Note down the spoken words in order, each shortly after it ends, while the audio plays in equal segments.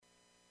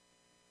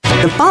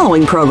The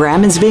following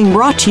program is being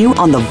brought to you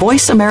on the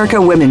Voice America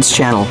Women's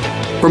Channel.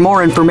 For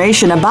more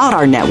information about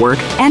our network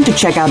and to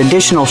check out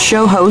additional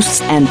show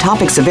hosts and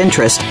topics of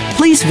interest,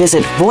 please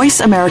visit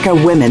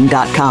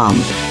voiceamericawomen.com.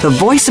 The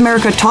Voice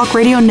America Talk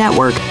Radio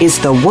Network is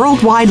the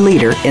worldwide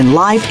leader in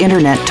live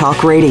Internet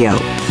talk radio.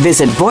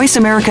 Visit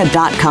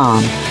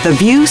voiceamerica.com. The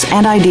views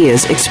and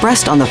ideas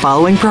expressed on the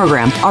following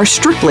program are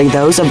strictly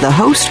those of the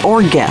host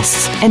or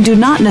guests and do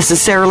not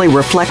necessarily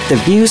reflect the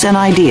views and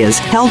ideas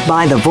held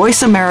by the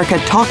Voice America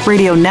Talk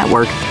Radio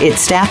Network,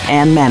 its staff,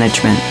 and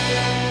management.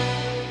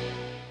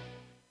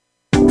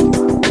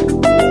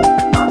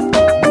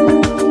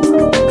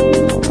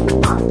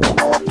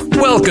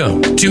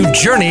 Welcome to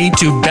Journey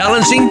to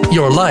Balancing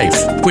Your Life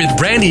with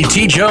Brandy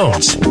T.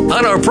 Jones.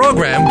 On our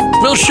program,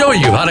 we'll show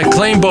you how to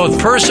claim both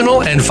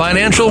personal and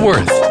financial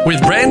worth.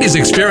 With Brandy's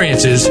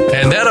experiences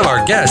and that of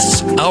our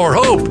guests, our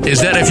hope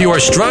is that if you are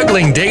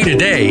struggling day to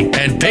day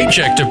and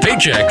paycheck to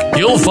paycheck,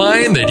 you'll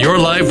find that your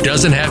life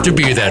doesn't have to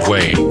be that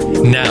way.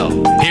 Now,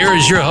 here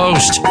is your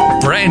host,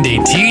 Brandy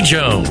T.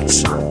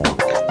 Jones.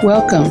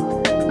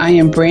 Welcome. I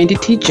am Brandy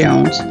T.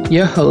 Jones,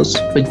 your host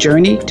for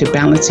Journey to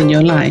Balancing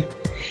Your Life.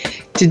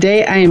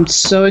 Today, I am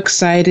so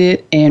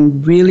excited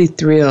and really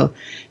thrilled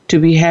to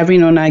be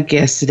having on our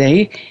guest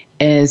today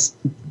as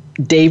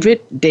David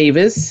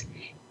Davis,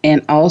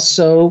 and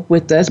also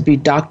with us be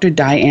Dr.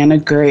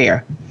 Dianna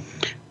Greer.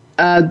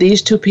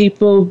 These two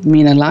people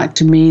mean a lot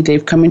to me.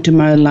 They've come into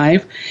my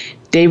life.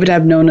 David,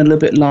 I've known a little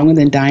bit longer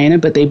than Dianna,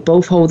 but they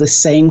both hold the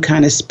same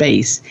kind of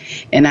space.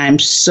 And I'm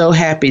so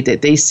happy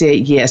that they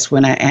said yes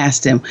when I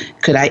asked them,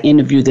 could I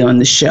interview them on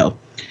the show?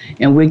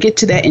 And we'll get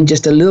to that in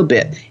just a little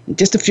bit, in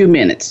just a few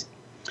minutes.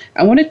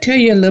 I want to tell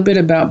you a little bit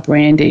about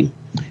Brandy.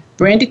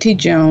 Brandy T.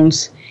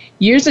 Jones.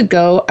 Years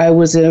ago, I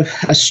was a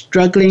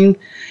struggling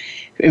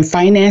in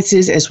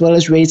finances as well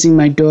as raising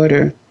my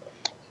daughter.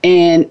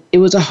 And it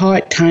was a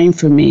hard time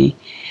for me.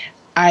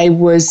 I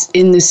was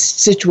in this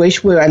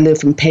situation where I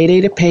lived from payday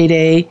to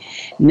payday,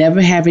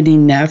 never having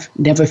enough,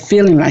 never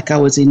feeling like I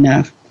was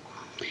enough.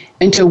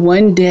 Until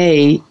one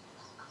day,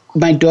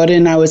 my daughter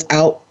and I was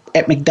out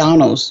at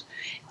McDonald's,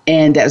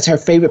 and that was her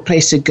favorite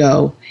place to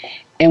go.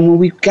 And when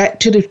we got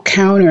to the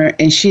counter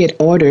and she had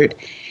ordered,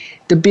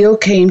 the bill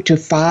came to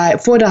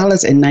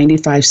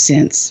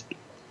 $4.95.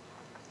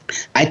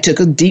 I took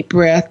a deep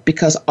breath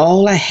because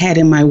all I had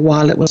in my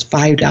wallet was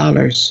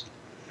 $5.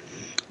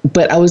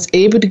 But I was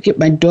able to get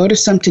my daughter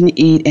something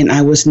to eat, and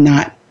I was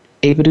not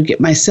able to get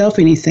myself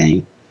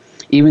anything.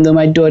 Even though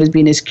my daughter's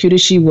being as cute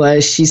as she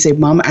was, she said,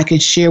 "Mama, I can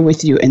share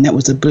with you." And that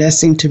was a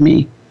blessing to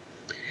me.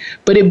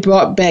 But it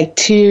brought back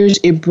tears.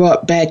 It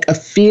brought back a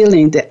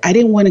feeling that I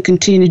didn't want to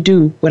continue to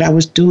do what I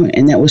was doing,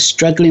 and that was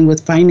struggling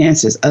with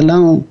finances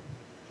alone.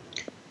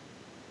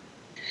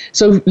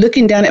 So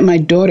looking down at my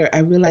daughter, I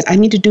realized I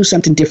need to do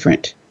something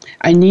different.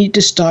 I needed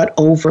to start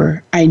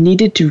over. I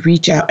needed to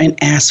reach out and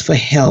ask for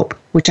help,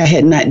 which I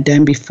had not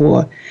done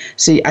before.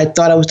 See, I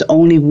thought I was the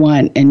only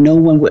one, and no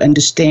one would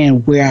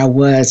understand where I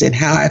was and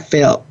how I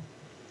felt.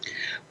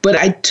 But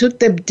I took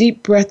that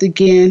deep breath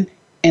again,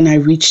 and I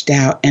reached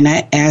out and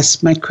I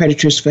asked my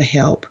creditors for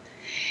help.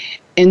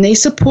 And they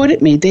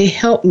supported me. They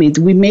helped me.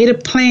 We made a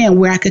plan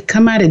where I could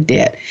come out of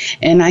debt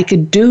and I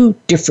could do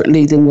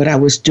differently than what I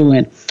was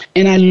doing.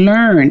 And I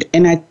learned,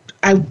 and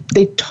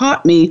they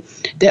taught me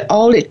that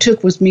all it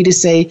took was me to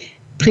say,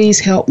 "Please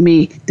help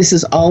me. This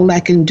is all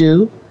I can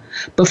do."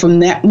 But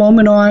from that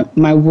moment on,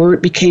 my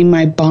word became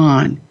my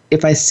bond.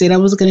 If I said I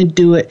was going to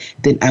do it,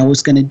 then I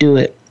was going to do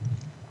it.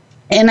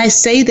 And I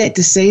say that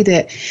to say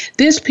that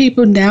there's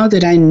people now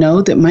that I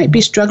know that might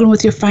be struggling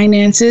with your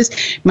finances,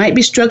 might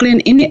be struggling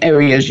in any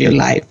areas of your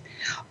life.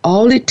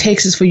 All it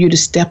takes is for you to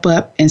step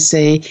up and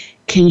say,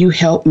 "Can you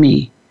help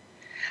me?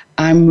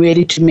 I'm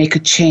ready to make a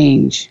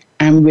change.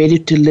 I'm ready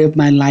to live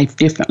my life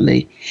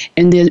differently."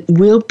 And there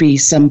will be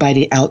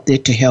somebody out there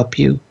to help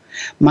you.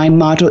 My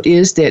motto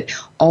is that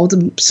all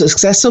the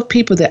successful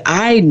people that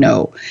I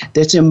know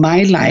that's in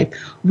my life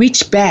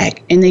reach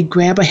back and they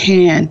grab a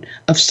hand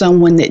of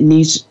someone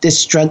that's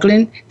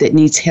struggling, that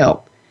needs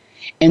help.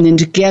 And then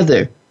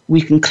together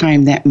we can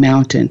climb that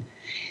mountain.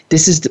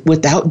 This is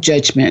without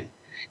judgment.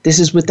 This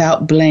is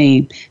without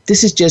blame.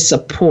 This is just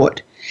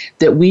support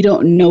that we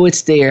don't know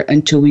it's there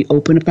until we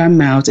open up our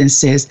mouths and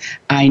says,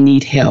 "I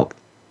need help."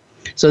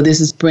 So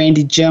this is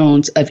Brandy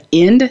Jones of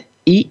END,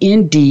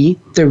 E-N-D,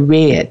 the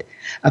Red,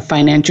 a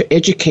financial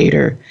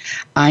educator.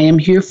 I am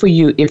here for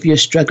you if you're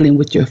struggling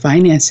with your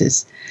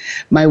finances.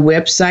 My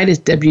website is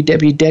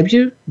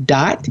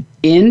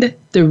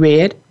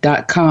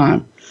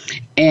www.endthered.com,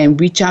 and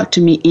reach out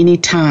to me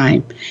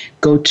anytime.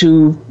 Go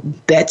to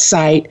that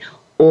site,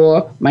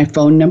 or my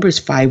phone number is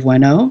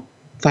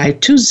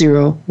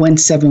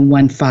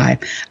 510-520-1715.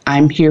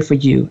 I'm here for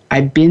you.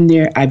 I've been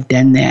there. I've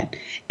done that.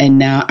 And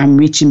now I'm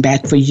reaching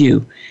back for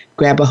you.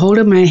 Grab a hold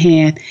of my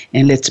hand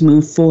and let's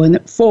move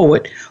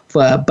forward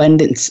for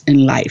abundance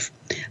in life.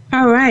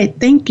 All right.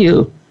 Thank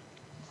you.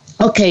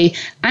 Okay.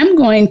 I'm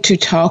going to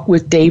talk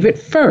with David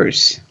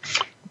first.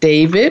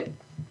 David.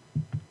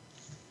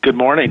 Good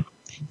morning.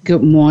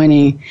 Good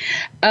morning.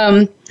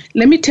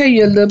 Let me tell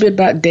you a little bit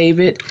about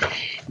David.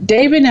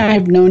 David and I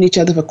have known each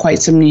other for quite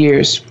some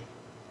years.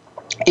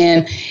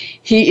 And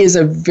he is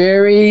a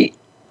very,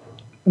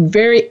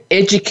 very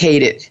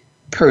educated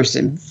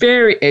person,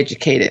 very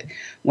educated.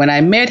 When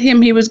I met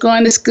him, he was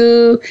going to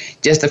school.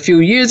 Just a few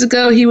years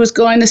ago, he was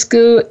going to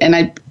school.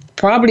 And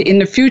probably in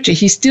the future,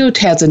 he still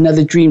has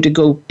another dream to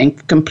go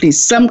and complete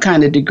some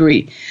kind of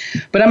degree.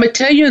 But I'm going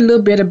to tell you a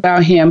little bit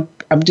about him.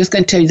 I'm just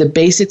going to tell you the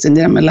basics, and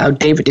then I'm going to allow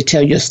David to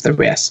tell you the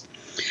rest.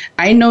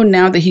 I know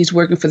now that he's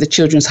working for the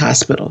Children's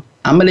Hospital.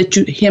 I'm going to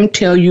let him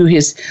tell you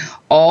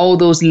all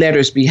those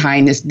letters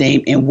behind his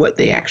name and what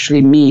they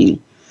actually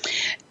mean.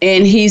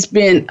 And he's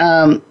been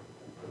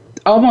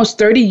almost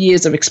 30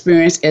 years of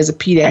experience as a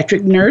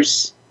pediatric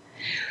nurse.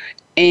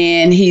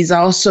 And he's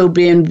also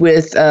been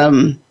with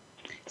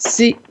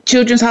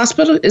Children's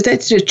Hospital. Is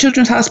that the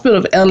Children's Hospital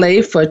of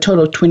LA for a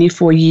total of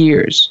 24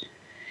 years.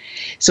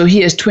 So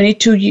he has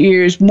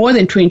more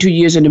than 22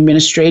 years in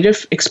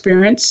administrative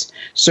experience,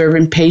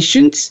 serving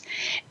patients.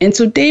 And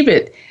so,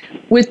 David,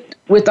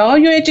 with all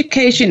your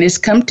education, it's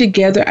come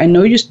together. I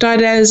know you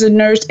started out as a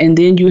nurse, and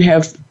then you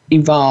have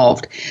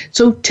evolved.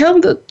 So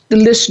tell the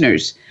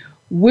listeners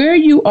where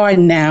you are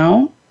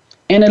now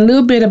and a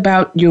little bit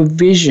about your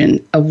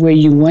vision of where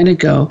you want to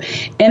go,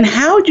 and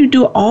how do you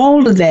do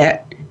all of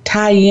that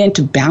tie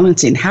into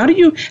balancing? How do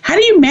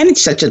you manage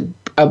such a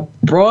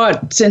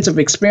broad sense of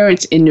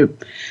experience in your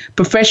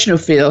professional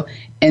field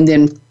and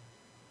then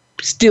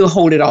still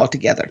hold it all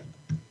together?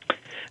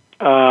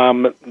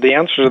 The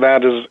answer to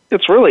that is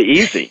it's really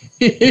easy.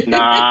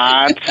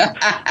 Not.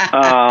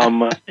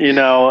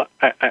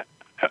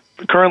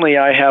 Currently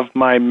I have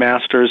my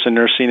master's in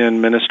nursing and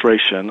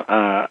administration.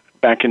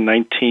 Back in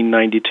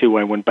 1992,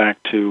 I went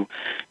back to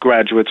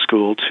graduate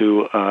school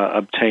to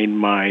obtain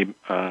my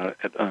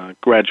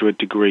graduate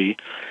degree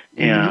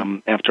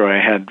after I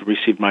had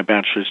received my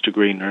bachelor's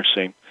degree in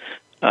nursing.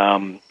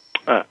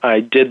 I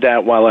did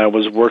that while I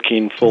was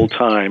working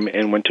full-time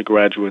and went to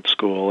graduate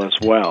school as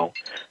well.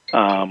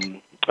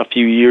 A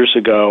few years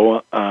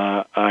ago,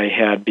 I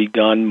had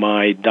begun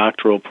my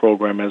doctoral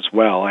program as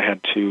well. I had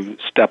to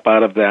step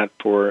out of that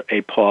for a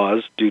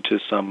pause due to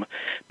some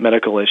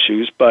medical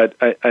issues. But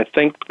I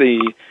think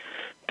the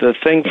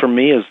thing for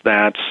me is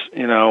that,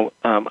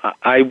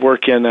 I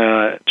work in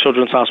a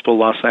Children's Hospital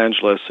Los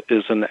Angeles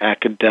is an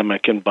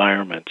academic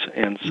environment.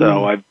 And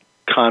so I've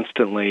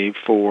constantly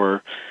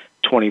for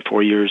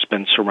 24 years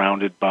been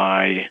surrounded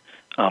by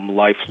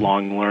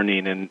lifelong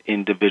learning and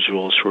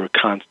individuals who are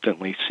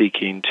constantly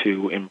seeking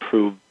to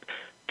improve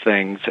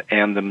things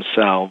and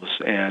themselves.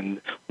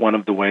 And one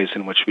of the ways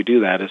in which we do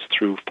that is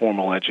through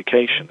formal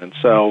education. And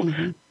so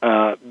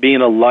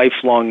being a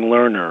lifelong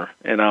learner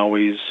and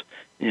always,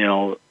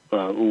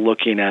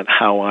 looking at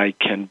how I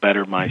can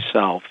better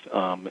myself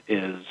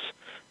is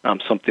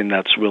something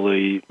that's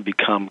really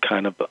become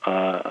kind of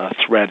a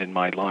thread in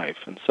my life.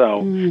 And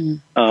so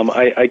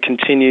I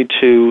continue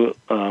to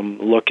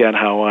look at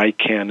how I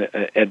can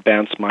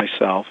advance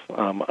myself.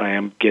 I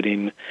am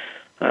getting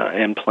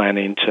and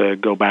planning to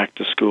go back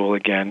to school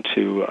again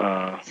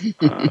to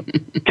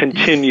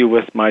continue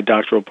with my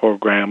doctoral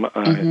program,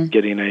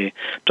 getting a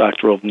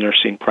doctoral of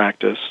nursing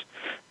practice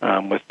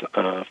with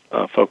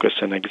a focus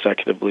in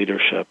executive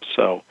leadership.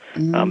 So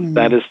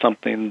that is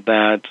something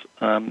that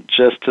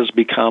just has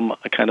become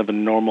a kind of a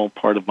normal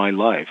part of my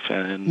life.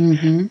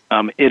 And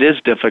it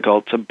is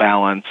difficult to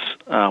balance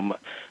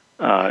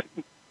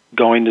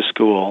going to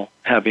school,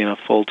 having a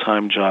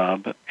full-time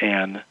job,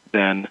 and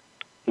then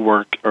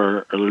work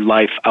or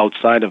life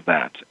outside of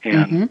that.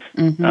 And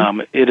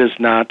it is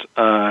not,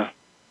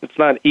 it's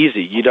not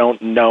easy. You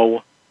don't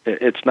know,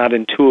 it's not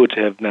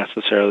intuitive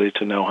necessarily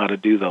to know how to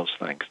do those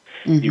things.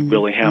 You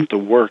really have to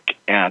work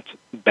at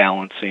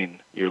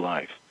balancing your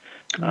life.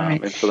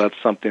 And so that's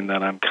something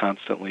that I'm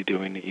constantly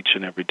doing each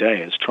and every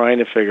day, is trying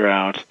to figure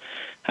out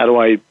how do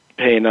I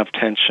pay enough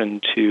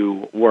attention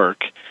to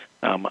work,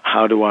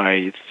 how do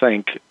I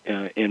think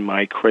in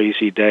my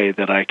crazy day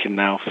that I can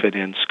now fit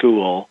in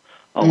school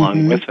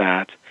along with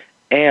that,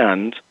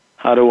 and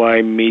how do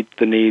I meet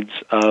the needs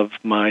of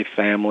my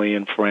family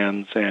and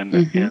friends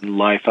and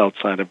life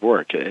outside of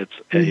work? It's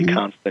a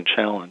constant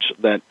challenge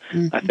that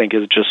I think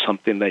is just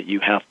something that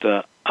you have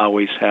to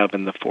always have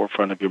in the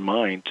forefront of your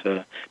mind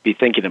to be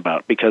thinking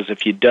about, because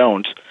if you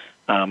don't,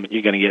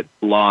 you're going to get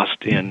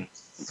lost in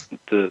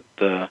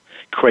the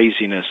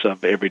craziness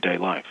of everyday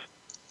life.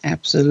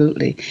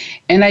 Absolutely.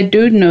 And I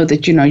do know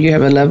that, you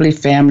have a lovely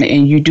family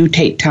and you do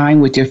take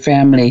time with your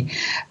family.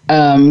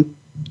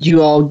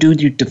 You all do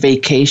the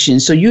vacation.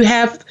 So you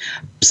have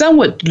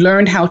somewhat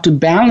learned how to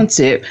balance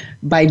it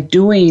by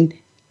doing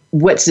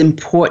what's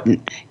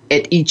important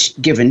at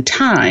each given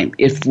time.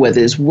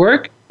 Whether it's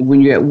work,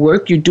 when you're at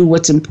work, you do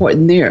what's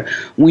important there.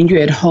 When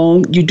you're at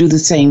home, you do the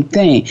same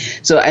thing.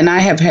 So, and I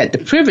have had the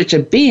privilege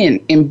of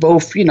being in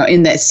both,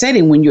 in that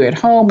setting when you're at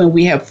home and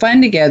we have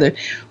fun together.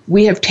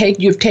 You've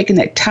taken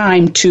that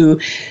time to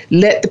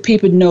let the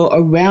people know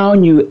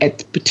around you at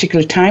the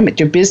particular time at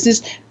your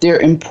business, they're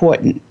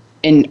important.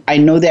 And I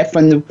know that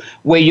from the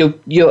way your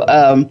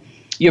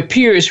your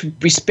peers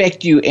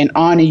respect you and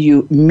honor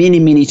you many,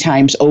 many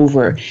times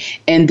over.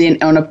 And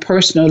then on a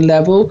personal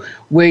level,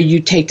 where you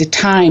take the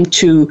time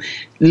to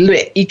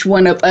let each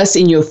one of us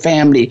in your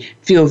family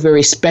feel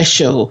very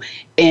special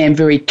and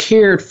very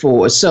cared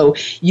for. So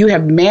you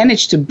have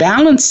managed to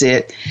balance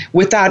it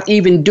without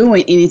even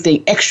doing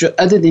anything extra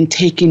other than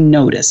taking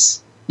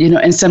notice.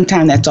 And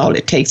sometimes that's all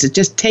it takes, is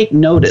just take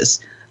notice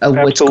of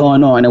what's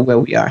going on and where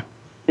we are.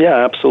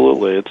 Yeah,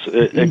 absolutely.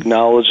 It's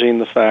acknowledging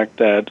the fact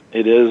that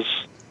it is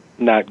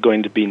not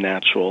going to be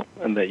natural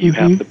and that you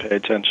have to pay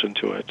attention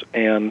to it.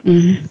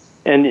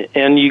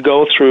 And you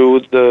go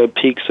through the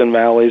peaks and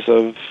valleys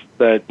of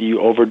that you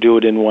overdo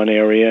it in one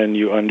area and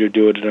you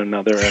underdo it in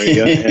another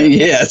area. And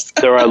yes.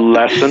 There are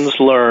lessons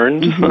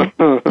learned,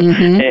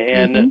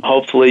 and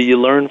hopefully you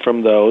learn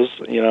from those.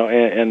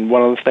 And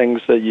one of the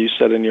things that you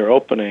said in your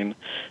opening,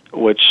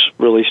 which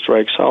really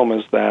strikes home,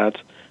 is that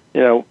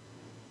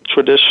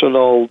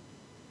traditional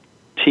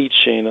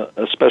teaching,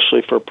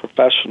 especially for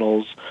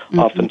professionals,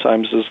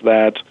 oftentimes is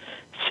that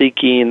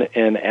seeking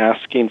and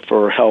asking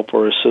for help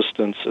or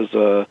assistance is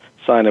a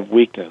sign of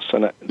weakness,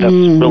 and that's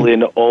really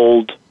an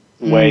old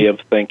way of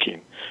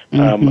thinking.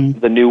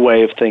 The new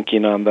way of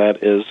thinking on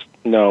that is,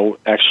 no,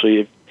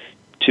 actually,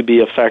 to be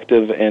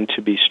effective and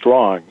to be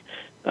strong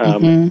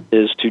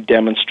is to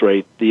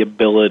demonstrate the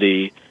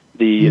ability,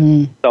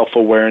 the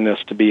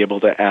self-awareness to be able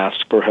to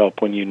ask for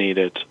help when you need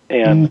it.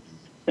 And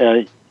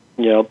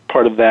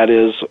part of that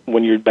is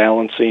when you're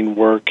balancing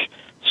work,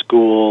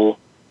 school,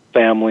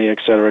 family, et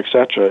cetera,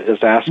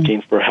 is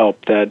asking for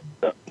help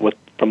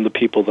from the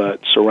people that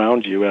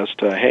surround you as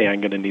to, hey,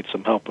 I'm going to need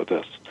some help with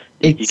this.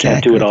 Exactly. You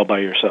can't do it all by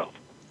yourself.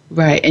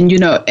 Right. And,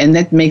 and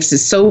that makes it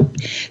so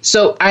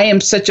I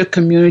am such a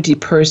community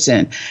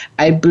person.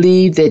 I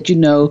believe that,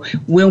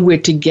 when we're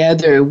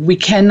together, we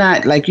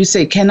cannot, like you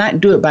say,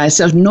 cannot do it by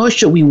ourselves, nor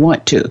should we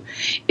want to.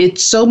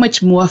 It's so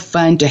much more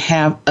fun to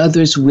have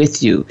others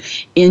with you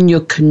in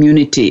your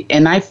community.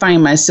 And I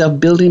find myself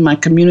building my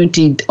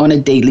community on a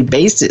daily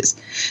basis,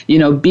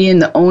 being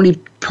the only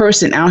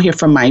person out here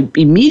from my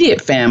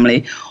immediate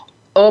family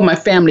or my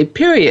family,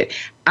 period.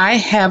 I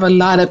have a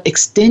lot of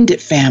extended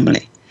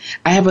family.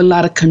 I have a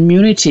lot of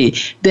community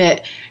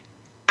that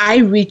I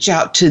reach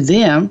out to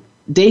them.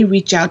 They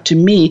reach out to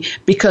me,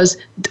 because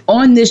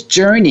on this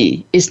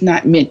journey, it's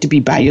not meant to be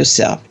by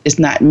yourself. It's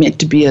not meant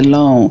to be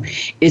alone.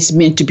 It's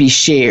meant to be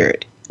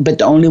shared. But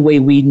the only way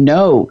we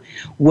know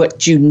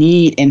what you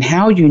need and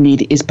how you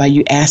need it is by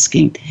you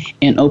asking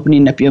and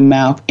opening up your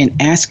mouth and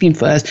asking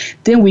for us.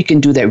 Then we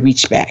can do that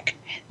reach back.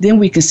 Then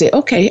we can say,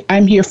 okay,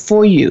 I'm here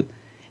for you.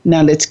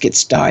 Now let's get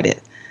started.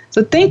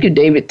 So thank you,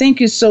 David.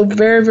 Thank you so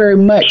very, very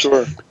much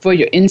for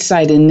your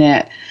insight in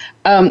that.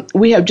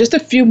 We have just a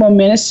few more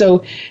minutes.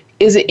 So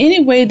is there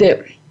any way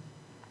that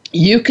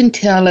you can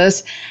tell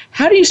us,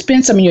 how do you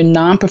spend some of your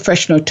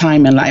non-professional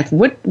time in life?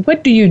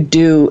 What do you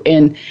do?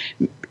 And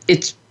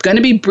it's going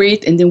to be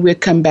brief, and then we'll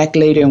come back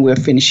later and we'll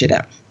finish it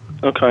up.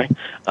 Okay.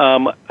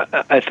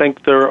 I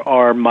think there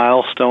are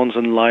milestones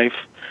in life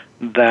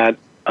that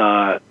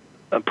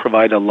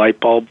provide a light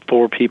bulb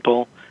for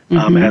people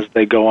as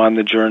they go on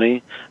the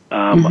journey.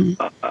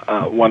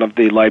 One of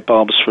the light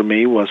bulbs for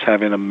me was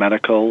having a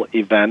medical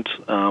event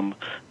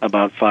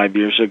about 5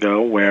 years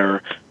ago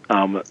where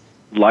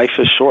life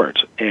is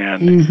short.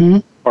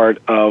 And part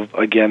of,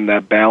 again,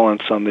 that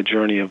balance on the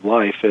journey of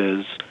life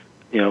is,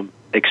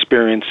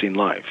 experiencing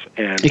life.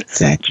 And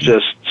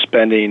just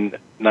spending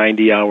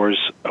 90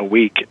 hours a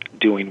week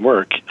doing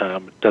work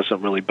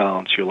doesn't really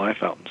balance your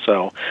life out.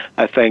 So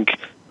I think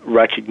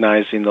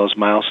recognizing those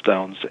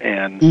milestones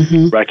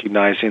and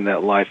recognizing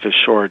that life is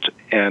short,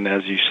 and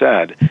as you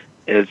said,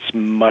 it's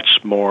much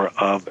more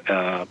of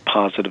a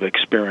positive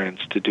experience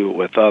to do it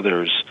with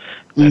others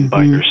than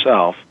by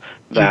yourself.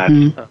 That,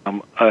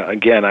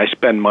 again, I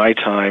spend my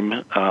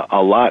time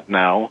a lot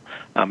now,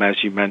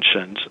 as you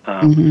mentioned,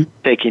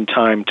 taking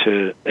time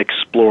to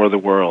explore the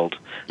world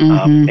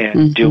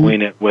and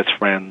doing it with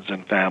friends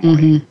and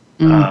family.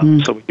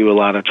 So we do a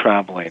lot of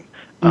traveling.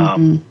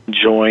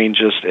 Enjoying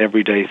just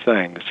everyday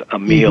things, a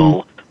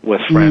meal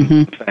with friends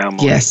and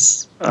family.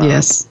 Yes.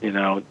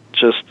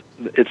 Just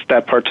it's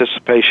that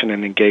participation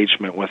and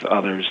engagement with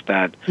others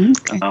that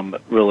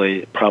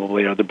really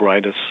probably are the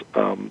brightest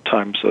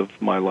times of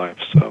my life.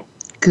 So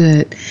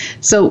good.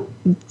 So,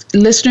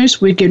 listeners,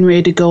 we're getting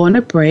ready to go on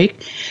a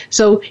break.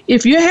 So,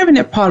 if you're having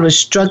that part of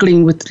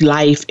struggling with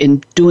life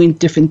and doing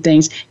different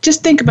things,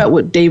 just think about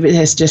what David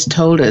has just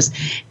told us,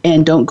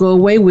 and don't go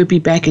away. We'll be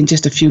back in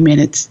just a few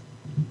minutes.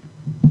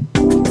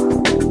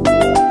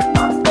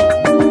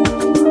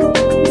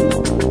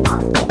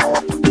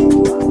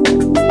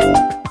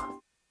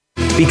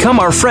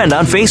 Become our friend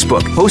on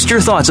Facebook. Post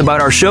your thoughts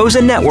about our shows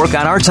and network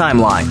on our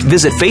timeline.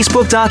 Visit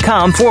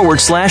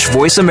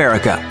facebook.com/Voice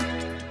America.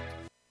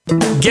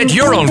 Get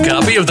your own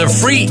copy of the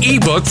free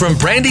ebook from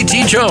Brandy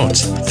T.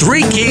 Jones,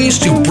 3 Keys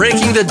to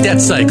Breaking the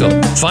Debt Cycle.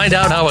 Find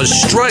out how a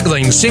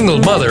struggling single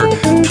mother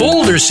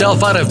pulled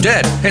herself out of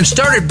debt and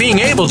started being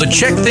able to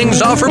check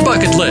things off her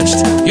bucket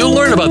list. You'll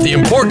learn about the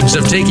importance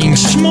of taking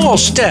small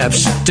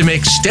steps to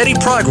make steady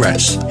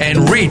progress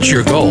and reach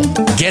your goal.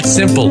 Get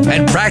simple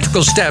and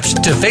practical steps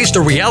to face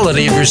the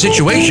reality of your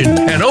situation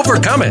and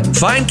overcome it.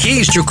 Find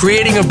keys to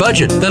creating a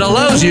budget that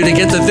allows you to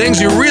get the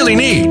things you really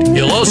need.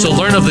 You'll also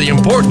learn of the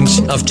importance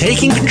of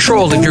taking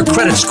control of your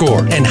credit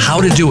score and how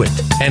to do it,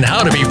 and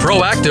how to be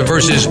proactive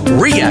versus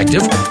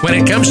reactive when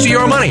it comes to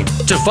your money.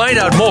 To find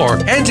out more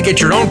and to get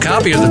your own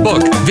copy of the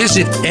book,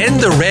 visit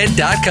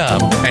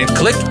endthered.com and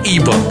click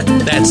ebook.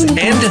 That's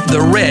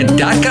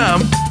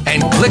endthered.com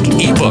and click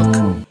ebook.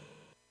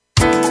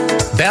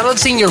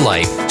 Balancing your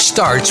life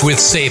starts with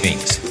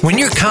savings. When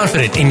you're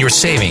confident in your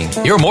saving,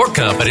 you're more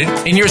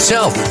confident in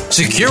yourself.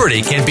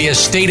 Security can be a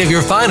state of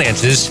your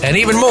finances, and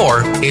even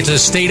more, it's a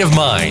state of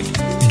mind.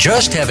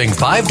 Just having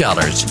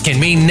 $5 can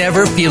mean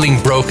never feeling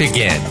broke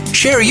again.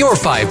 Share your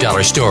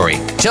 $5 story.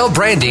 Tell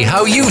Brandy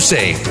how you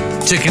save.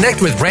 To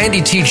connect with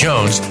Brandy T.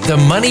 Jones, the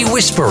Money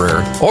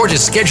Whisperer, or to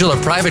schedule a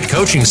private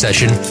coaching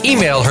session,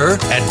 email her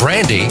at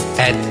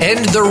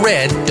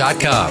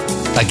brandy@endthered.com.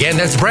 Again,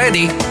 that's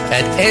Brandy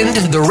at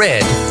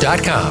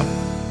endthered.com.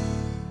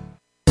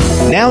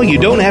 Now you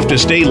don't have to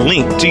stay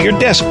linked to your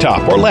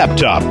desktop or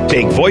laptop.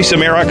 Take Voice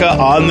America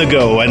on the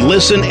go and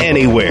listen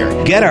anywhere.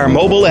 Get our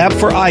mobile app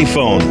for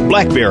iPhone,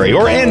 BlackBerry,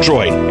 or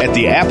Android at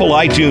the Apple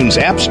iTunes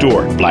App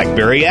Store,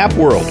 BlackBerry App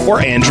World, or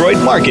Android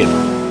Market.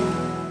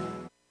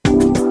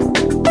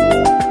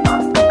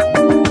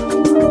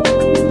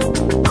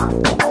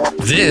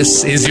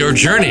 This is your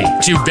journey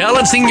to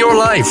balancing your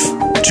life.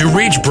 To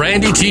reach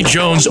Brandy T.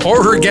 Jones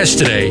or her guest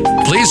today,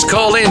 please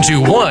call in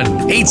to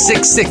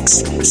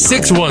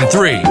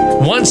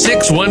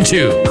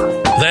 1-866-613-1612.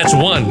 That's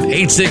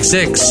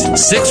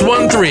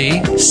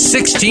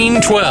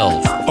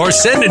 1-866-613-1612. Or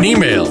send an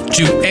email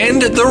to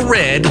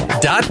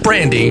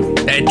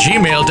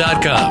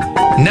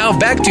endthered.brandy@gmail.com. Now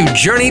back to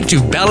Journey to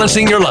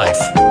Balancing Your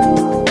Life.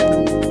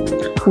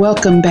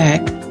 Welcome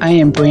back. I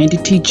am Brandy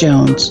T.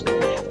 Jones,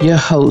 your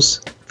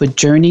host for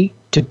Journey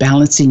to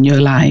Balancing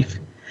Your Life.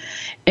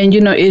 And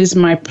it is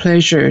my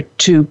pleasure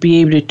to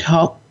be able to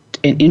talk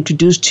and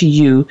introduce to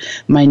you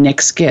my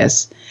next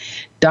guest.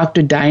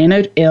 Dr.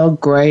 Dianna L.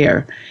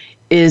 Greer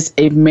is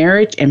a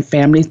marriage and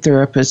family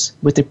therapist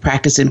with a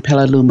practice in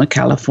Petaluma,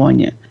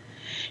 California.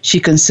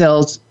 She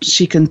consults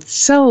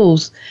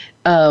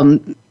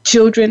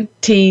children,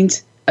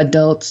 teens,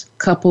 adults,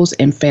 couples,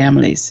 and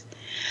families.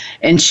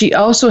 And she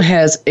also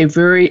has a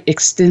very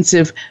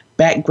extensive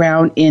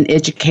background in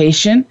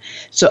education.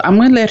 So I'm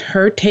going to let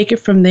her take it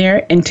from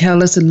there and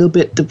tell us a little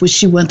bit what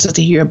she wants us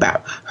to hear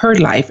about her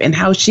life and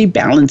how she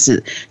balances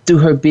through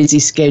her busy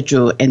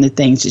schedule and the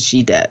things that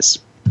she does.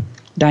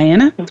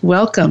 Dianna,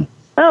 welcome.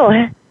 Oh,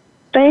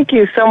 thank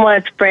you so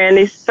much,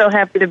 Brandy. So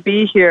happy to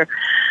be here.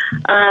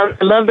 I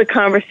love the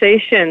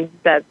conversation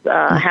that's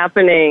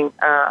happening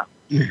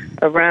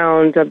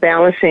around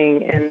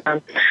balancing. And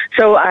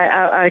so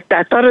I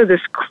thought of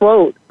this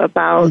quote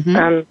about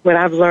what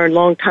I've learned a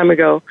long time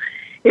ago.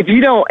 If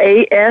you don't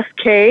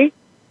ASK,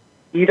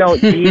 you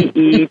don't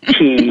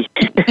DET.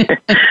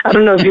 I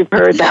don't know if you've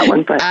heard that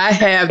one, but I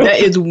have. That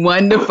is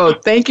wonderful.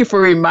 Thank you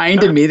for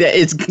reminding me that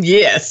it's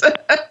yes.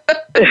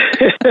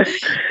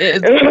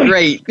 It's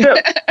great.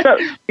 so,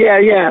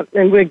 yeah,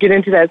 and we'll get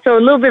into that. So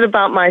a little bit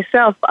about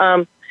myself.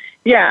 I'm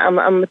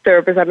a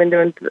therapist. I've been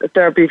doing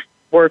therapy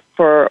work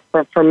for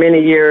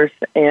many years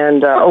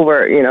and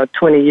over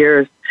 20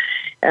 years.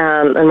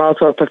 I'm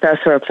also a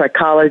professor of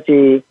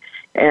psychology,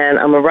 and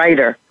I'm a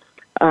writer.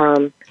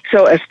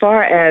 So as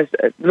far as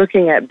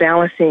looking at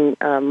balancing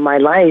my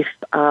life,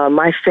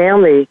 my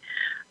family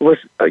was,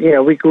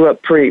 we grew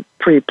up pretty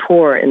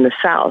poor in the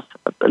South,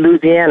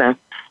 Louisiana.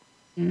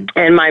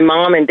 And my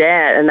mom and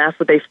dad, and that's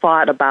what they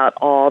fought about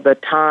all the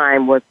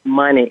time, was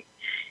money.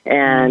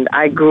 And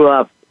I grew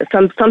up,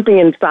 something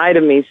inside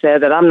of me said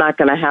that I'm not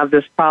going to have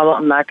this problem.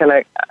 I'm not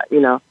going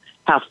to,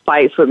 have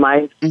fights with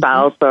my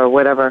spouse or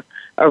whatever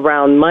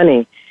around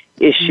money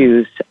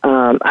issues.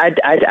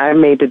 I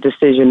made the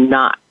decision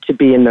not to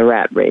be in the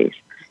rat race.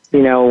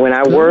 When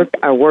I work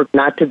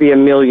not to be a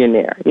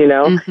millionaire.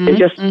 It's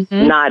just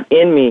not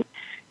in me.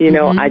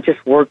 I just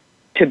work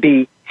to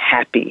be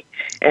happy.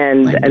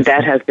 And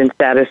that has been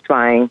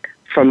satisfying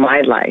for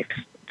my life.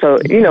 So,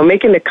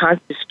 making the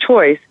conscious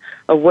choice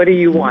of what do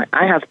you want.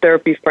 I have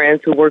therapy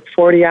friends who work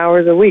 40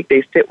 hours a week.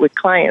 They sit with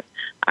clients.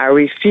 I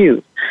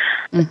refuse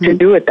to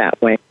do it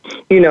that way.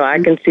 I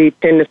can see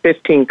 10 to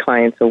 15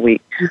 clients a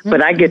week,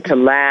 but I get to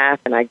laugh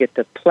and I get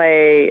to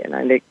play and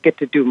I get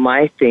to do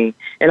my thing.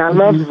 And I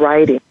love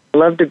writing. I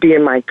love to be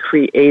in my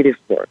creative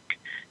work.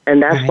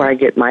 And that's where I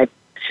get my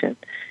passion,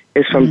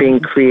 is from being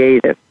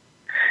creative.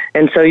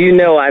 And so,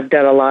 I've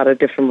done a lot of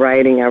different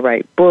writing. I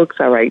write books.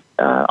 I write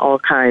all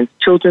kinds of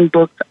children's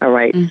books. I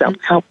write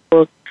self-help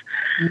books.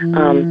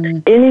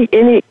 And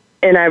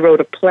I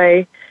wrote a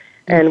play,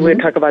 and we'll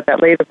talk about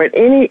that later. But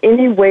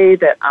any way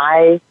that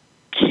I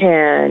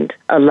can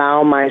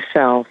allow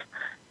myself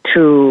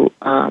to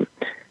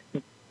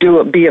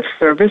be of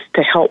service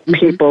to help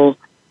people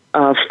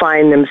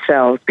find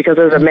themselves. Because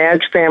as a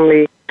marriage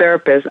family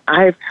therapist,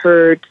 I've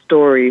heard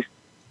stories,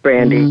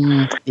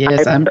 Brandy.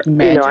 Yes,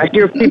 I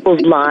hear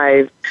people's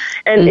lives,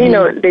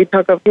 and they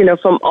talk of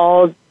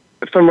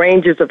from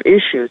ranges of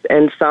issues,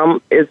 and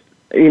some is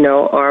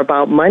are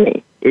about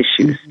money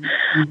issues.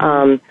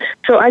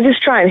 So I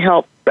just try and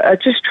help.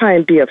 Just try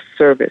and be of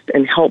service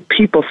and help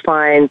people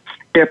find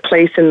their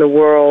place in the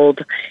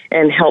world,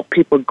 and help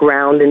people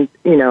ground and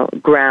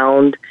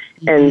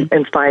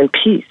find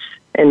peace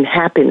and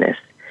happiness.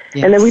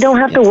 Yes, and then we don't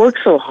have to work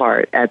so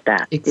hard at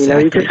that.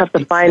 Exactly, you just have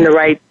to find the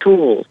right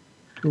tools.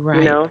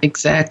 Right,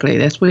 exactly.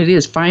 That's what it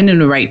is, finding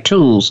the right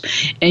tools.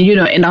 And,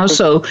 and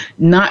also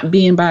not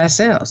being by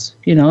ourselves,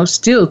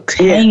 still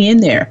hang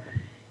in there.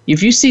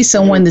 If you see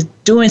someone that's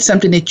doing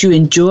something that you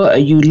enjoy or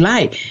you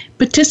like,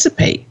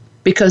 participate,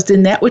 because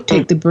then that would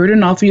take the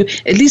burden off of you,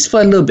 at least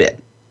for a little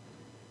bit.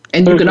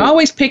 And you can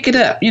always pick it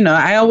up.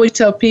 I always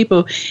tell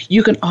people,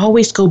 you can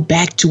always go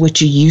back to what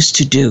you used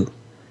to do.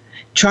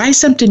 Try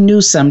something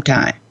new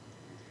sometime.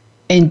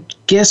 And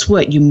guess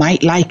what? You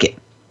might like it.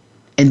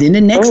 And then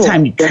the next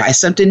time you try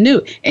something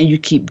new and you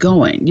keep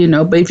going,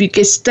 But if you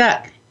get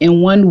stuck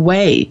in one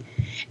way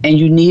and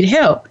you need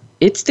help,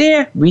 it's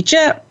there. Reach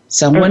up.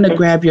 Someone to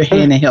grab your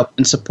hand and help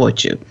and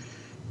support you.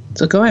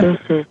 So go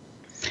ahead.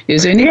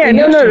 Is there anything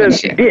else you want to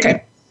share?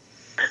 Okay.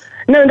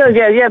 No,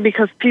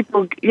 because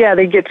people,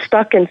 they get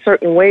stuck in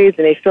certain ways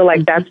and they feel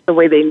like that's the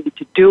way they need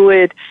to do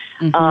it.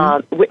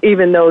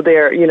 Even though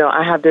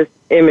I have this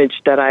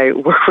image that I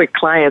work with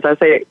clients. I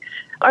say,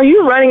 are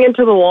you running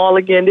into the wall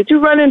again? Did you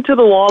run into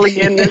the wall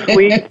again this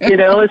week?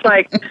 It's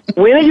like,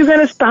 when are you going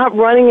to stop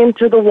running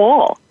into the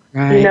wall?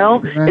 Right,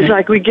 right. It's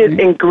like we get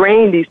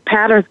ingrained, these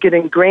patterns get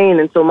ingrained.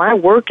 And so my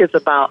work is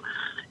about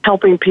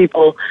helping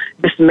people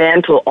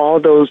dismantle all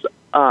those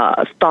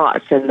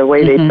thoughts and the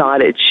way they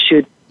thought it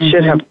should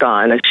have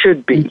gone, or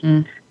should be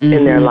in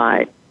their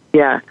life.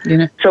 Yeah.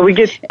 So we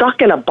get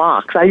stuck in a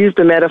box. I use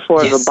the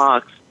metaphor of a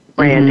box,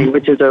 Brandy,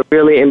 which is a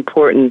really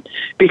important,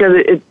 because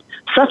it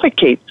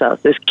suffocates us.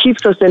 It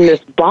keeps us in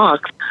this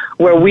box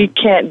where we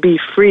can't be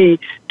free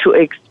to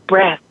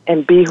express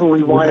and be who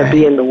we want to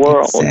be in the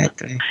world.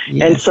 Exactly.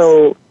 Yes. And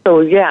so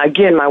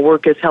again, my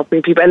work is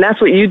helping people, and that's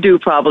what you do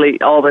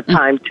probably all the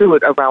time too,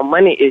 around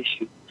money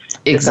issues.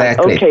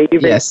 Exactly. Like, okay,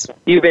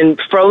 you've been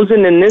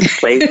frozen in this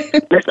place.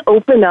 Let's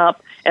open up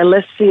and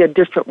let's see a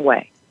different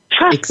way.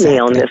 Trust me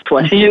on this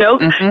one,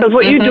 because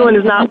what you're doing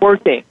is not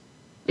working.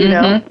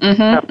 And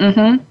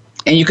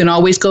you can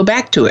always go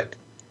back to it.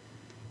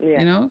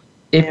 Yeah.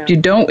 If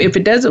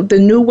it doesn't, the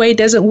new way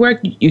doesn't work,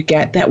 you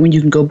got that one, you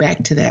can go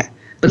back to that.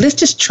 But let's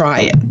just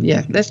try it.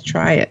 Yeah, let's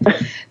try it.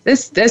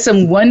 That's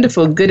some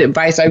wonderful, good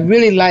advice. I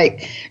really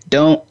like,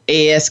 don't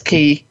ASK.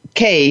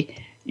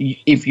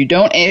 If you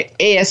don't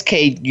ASK,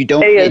 you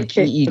don't get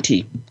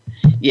GET.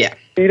 Yeah.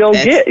 You don't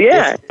get,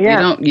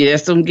 You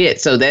don't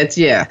get. So that's,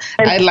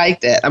 I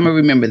like that. I'm going to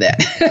remember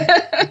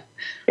that.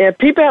 Yeah,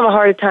 people have a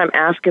hard time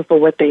asking for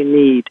what they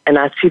need. And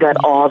I see that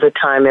all the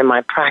time in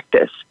my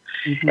practice.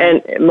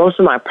 And most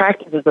of my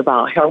practice is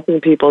about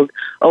helping people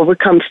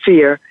overcome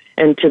fear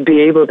and to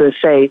be able to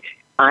say,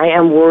 I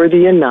am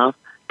worthy enough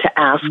to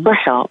ask for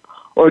help,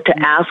 or to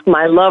ask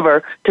my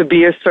lover to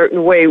be a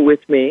certain way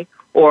with me,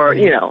 or,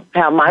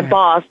 have my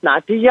boss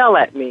not to yell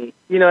at me.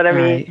 You know what I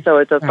mean? So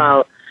it's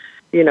about,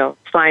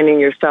 finding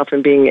yourself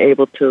and being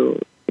able to,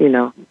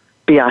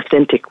 be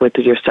authentic with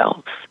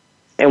yourself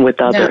and with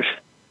others.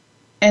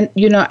 And,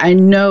 I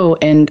know,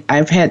 and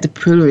I've had the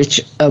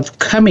privilege of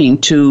coming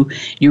to,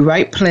 you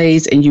write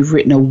plays, and you've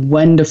written a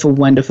wonderful,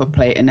 wonderful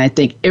play. And I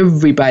think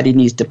everybody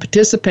needs to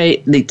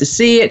participate, need to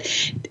see it,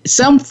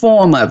 some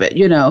form of it,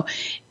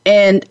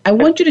 And I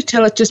want you to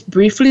tell us just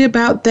briefly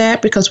about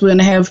that, because we're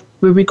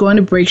going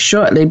to break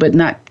shortly, but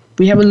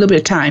we have a little bit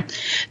of time.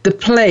 The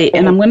play,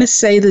 and I'm going to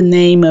say the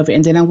name of it,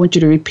 and then I want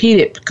you to repeat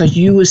it, because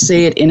you will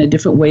say it in a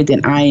different way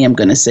than I am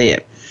going to say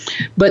it.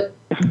 But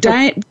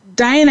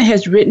Dianna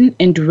has written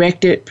and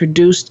directed,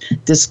 produced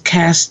this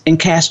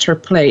cast her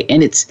play,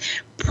 and it's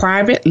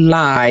Private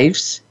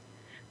Lives,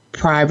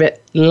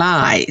 Private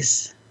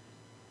Lies.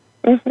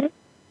 Yeah,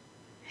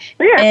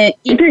 and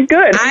you did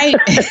good.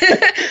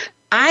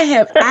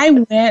 I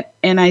went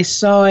and I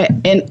saw it,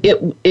 and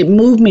it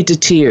moved me to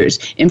tears.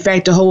 In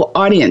fact, the whole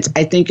audience,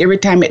 I think every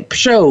time it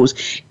shows,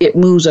 it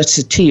moves us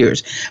to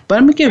tears. But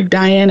I'm going to give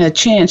Dianna a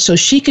chance so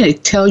she can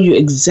tell you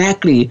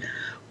exactly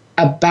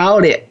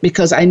about it,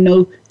 because I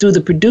know through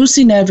the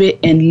producing of it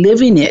and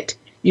living it,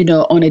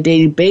 on a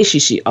daily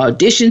basis, she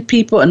auditions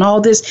people and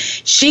all this.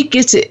 She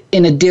gets it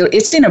in a deal.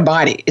 It's in her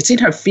body. It's in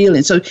her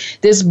feelings. So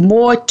there's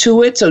more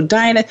to it. So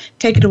Dianna,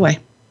 take it away.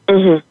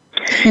 Yeah.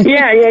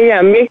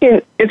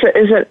 It's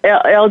an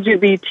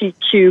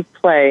LGBTQ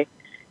play,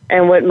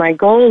 and what my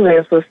goal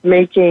was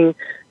making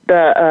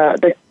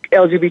the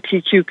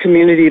LGBTQ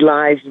community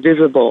lives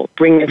visible,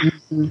 bringing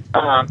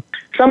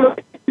some of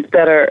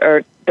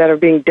the that are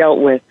being dealt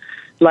with,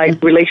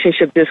 like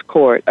relationship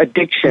discord,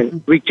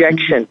 addiction,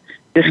 rejection,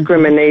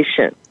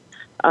 discrimination,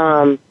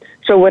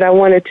 So what I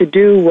wanted to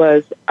do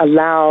was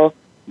allow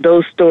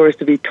those stories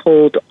to be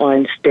told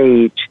on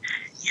stage.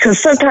 Because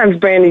sometimes,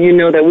 Brandon, you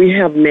know that we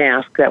have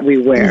masks that we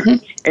wear.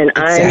 And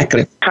I'm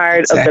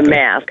tired of the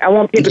mask. I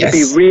want people to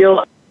be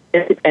real.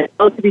 And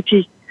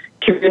LGBT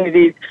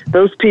communities,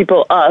 those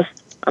people, us,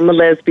 I'm a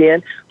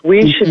lesbian,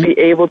 we should be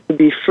able to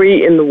be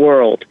free in the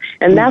world.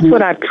 And that's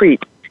what I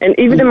preach. And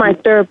even in my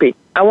therapy,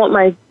 I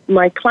want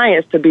my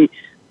clients to be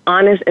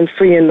honest and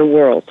free in the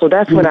world. So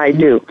that's what I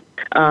do.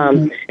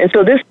 And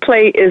so this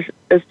play is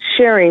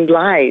sharing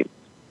lives.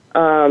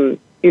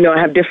 You know, I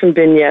have different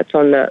vignettes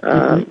on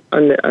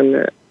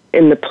the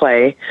in the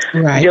play,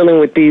 dealing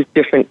with these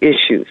different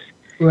issues.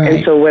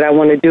 And so what I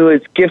want to do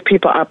is give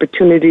people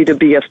opportunity to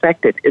be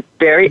affected. It's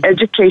very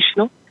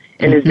educational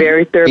and it's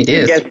very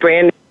therapeutic. As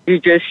Brandon, you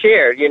just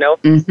shared, you know.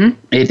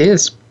 It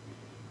is.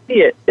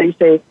 They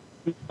say,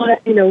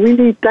 you know, we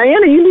need,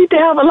 Dianna, you need to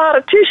have a lot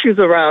of tissues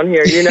around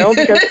here, you know,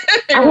 because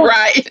I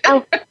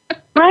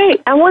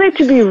want it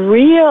to be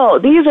real.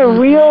 These are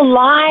real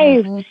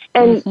lives,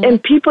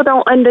 and people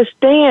don't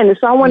understand.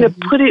 So I want to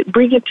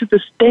bring it to the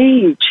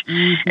stage,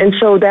 and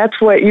so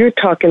that's what you're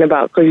talking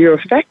about, because you're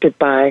affected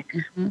by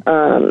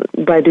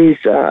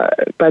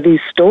these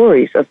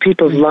stories of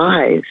people's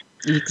lives.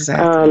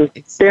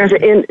 Exactly. There's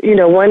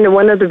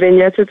one of the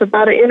vignettes is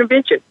about an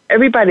intervention.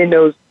 Everybody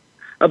knows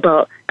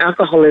about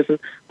alcoholism.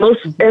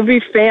 Every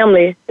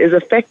family is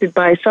affected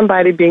by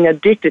somebody being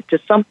addicted to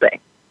something.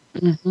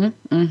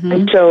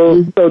 And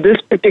so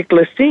this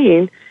particular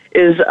scene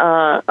is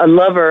a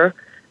lover.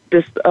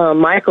 This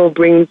Michael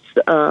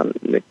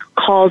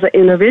calls an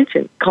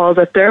intervention, calls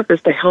a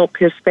therapist to help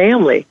his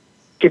family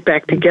get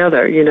back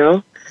together, you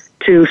know,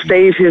 to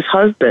save his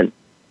husband.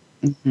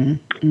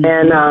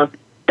 And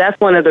that's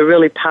one of the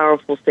really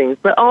powerful things.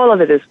 But all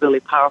of it is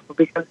really powerful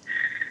because,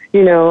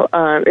 you know,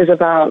 it's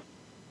about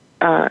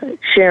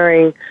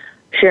sharing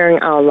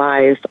our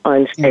lives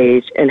on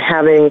stage and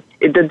having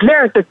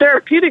the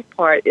therapeutic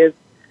part is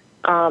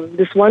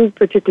this one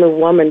particular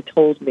woman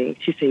told me,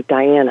 she said,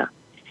 Dianna,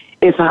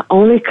 if I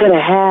only could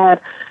have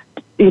had,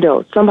 you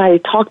know, somebody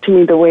talk to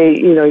me the way,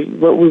 you know,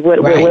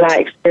 what I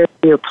experienced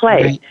in your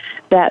play,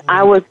 that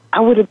I would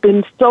have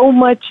been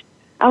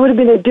I would have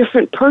been a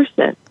different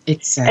person.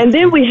 Exactly. And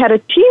then we had a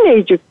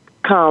teenager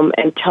come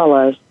and tell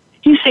us,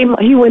 he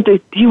viewed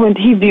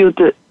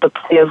the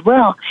play as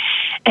well,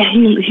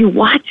 and he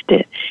watched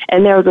it.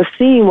 And there was a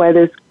scene where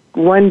this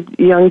one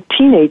young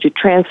teenager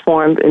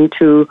transformed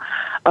into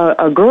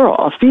a girl,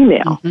 a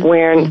female,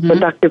 wearing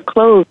productive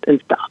clothes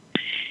and stuff.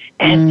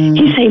 And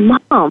he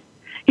said, Mom,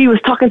 he was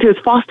talking to his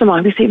foster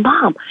mom. He said,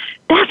 Mom,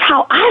 that's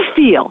how I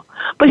feel.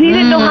 But he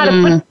didn't know how to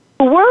put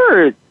the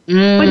words.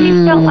 But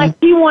he felt like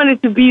he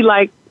wanted to be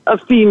like a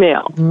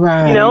female. You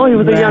know, he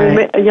was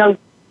a young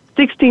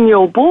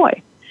 16-year-old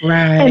boy.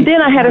 And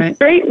then I had a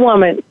straight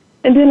woman,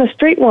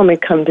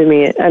 come to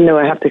me. I know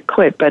I have to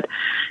quit, but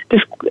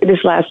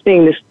this last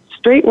thing, this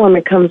straight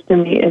woman comes to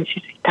me and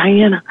she said,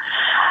 Dianna,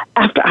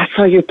 after I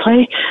saw your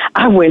play,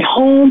 I went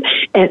home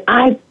and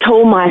I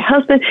told my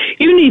husband,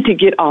 you need to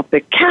get off the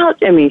couch.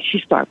 I mean,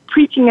 she started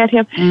preaching at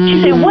him.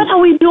 She said, what are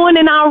we doing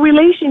in our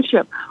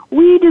relationship?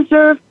 We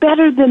deserve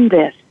better than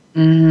this.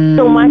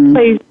 So my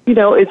play, you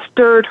know, it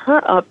stirred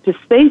her up to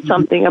say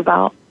something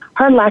about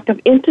her lack of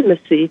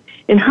intimacy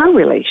in her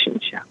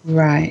relationship.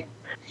 Right.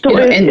 So you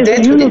know, and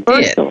that's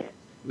universal. What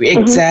it did.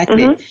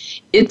 Exactly.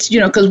 It's, you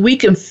know, because we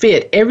can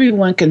fit.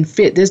 Everyone can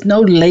fit. There's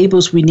no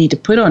labels we need to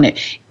put on it.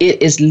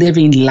 It is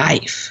living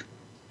life.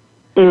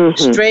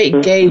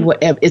 Straight, gay,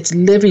 whatever. It's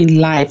living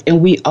life.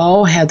 And we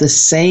all have the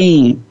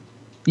same,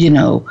 you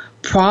know,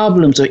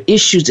 problems or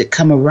issues that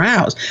come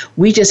around.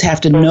 We just have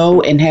to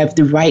know and have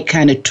the right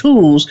kind of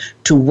tools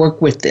to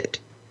work with it.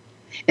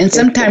 And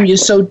sometimes you're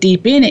so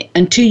deep in it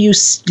until you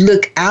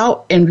look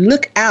out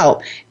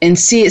and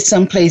see it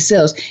someplace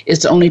else.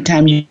 It's the only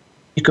time you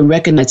can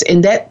recognize it.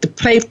 And that the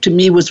play to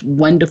me was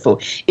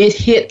wonderful. It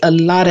hit a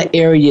lot of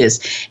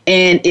areas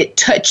and it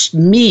touched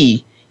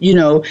me, you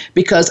know,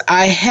 because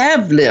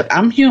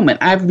I'm human.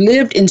 I've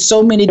lived in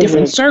so many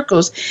different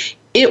circles.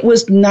 It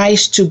was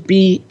nice to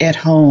be at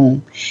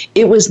home.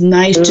 It was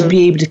nice to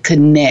be able to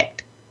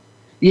connect,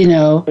 you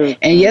know.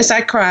 And yes, I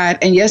cried.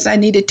 And yes, I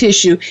needed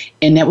tissue.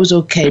 And that was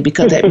okay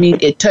because that means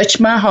it touched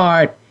my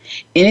heart.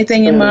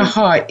 Anything in my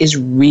heart is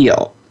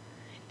real.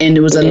 And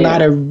there was a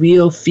lot of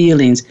real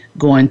feelings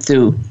going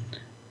through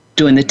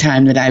during the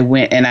time that I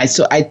went. And I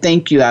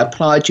thank you. I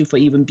applaud you for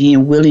even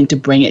being willing to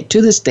bring it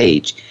to the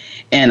stage.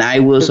 And I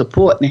will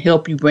support and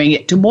help you bring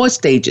it to more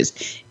stages.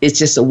 It's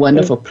just a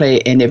wonderful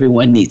play and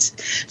everyone needs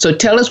it. So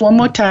tell us one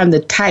more time the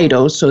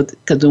title,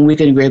 because then we're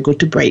going to go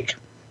to break.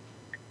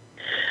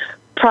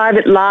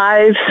 Private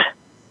Lives,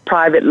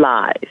 Private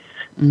Lives.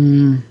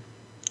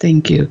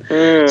 Thank you.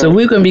 So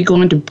we're going to be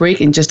going to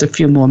break in just a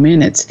few more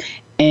minutes.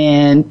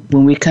 And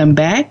when we come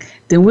back,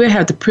 then we'll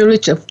have the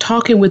privilege of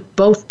talking with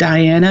both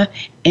Dianna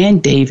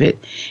and David.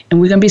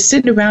 And we're going to be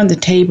sitting around the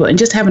table and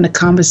just having a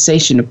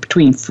conversation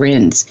between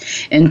friends.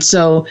 And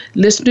so,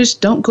 listeners,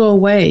 don't go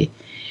away.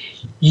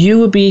 you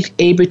will be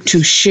able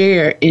to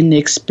share in the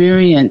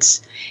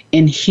experience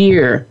and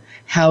hear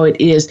how it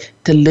is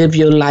to live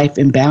your life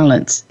in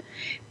balance.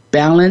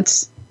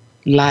 Balanced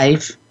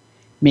life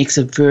makes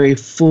a very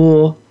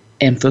full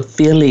and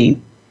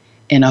fulfilling,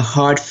 and a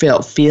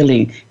heartfelt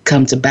feeling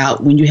comes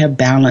about when you have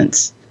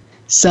balance.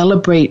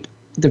 Celebrate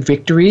the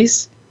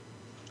victories.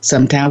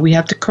 Sometimes we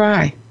have to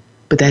cry,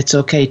 but that's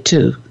okay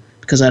too,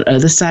 because on the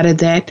other side of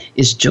that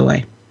is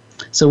joy.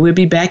 So we'll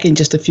be back in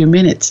just a few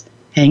minutes.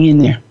 Hang in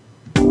there.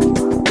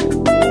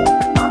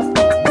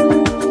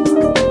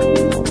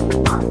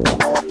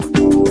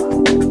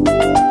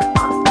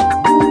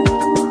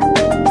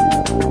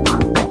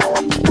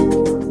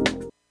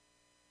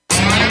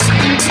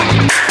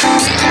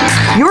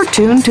 You're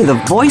tuned to the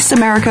Voice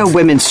America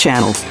Women's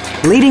Channel,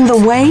 leading the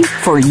way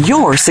for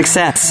your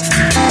success.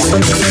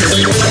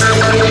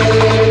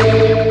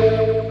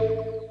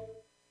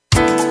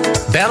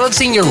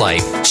 Balancing your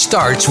life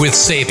starts with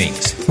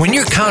savings. When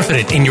you're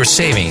confident in your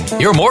saving,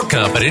 you're more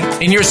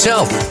confident in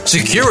yourself.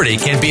 Security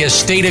can be a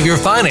state of your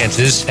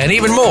finances, and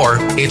even more,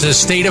 it's a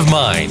state of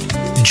mind.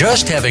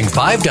 Just having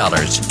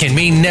 $5 can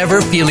mean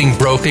never feeling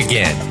broke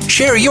again.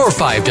 Share your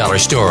 $5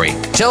 story.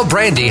 Tell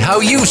Brandy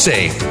how you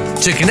save.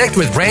 To connect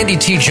with Brandy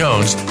T.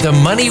 Jones, the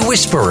Money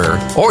Whisperer,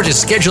 or to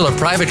schedule a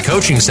private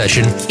coaching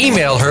session,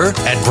 email her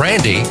at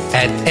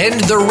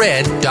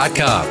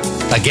brandy@endthered.com.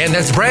 Again,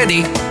 that's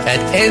Brandy at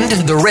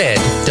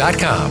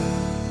endthered.com.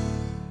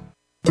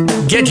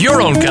 Get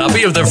your own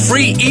copy of the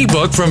free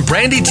ebook from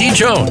Brandy T.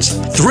 Jones,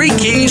 3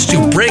 Keys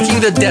to Breaking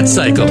the Debt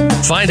Cycle.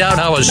 Find out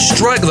how a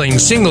struggling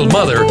single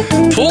mother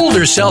pulled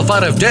herself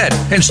out of debt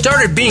and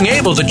started being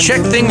able to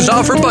check things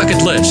off her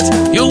bucket list.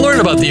 You'll learn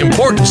about the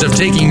importance of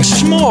taking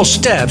small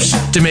steps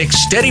to make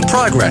steady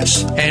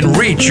progress and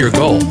reach your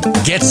goal.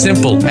 Get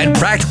simple and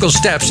practical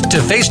steps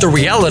to face the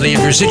reality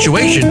of your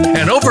situation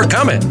and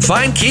overcome it.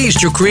 Find keys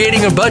to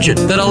creating a budget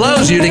that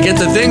allows you to get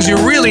the things you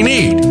really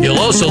need. You'll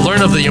also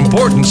learn of the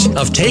importance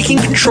of taking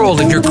control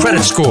of your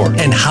credit score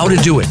and how to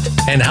do it,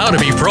 and how to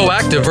be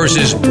proactive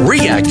versus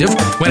reactive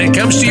when it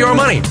comes to your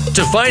money.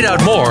 To find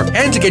out more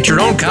and to get your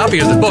own copy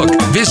of the book,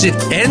 visit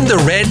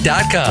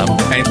endthered.com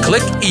and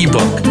click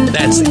ebook.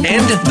 That's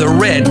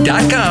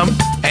endthered.com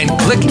and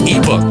click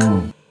ebook.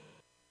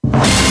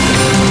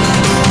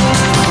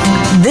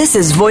 This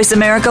is Voice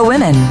America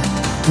Women.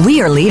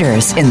 We are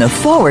leaders in the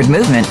forward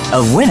movement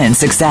of women's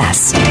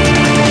success.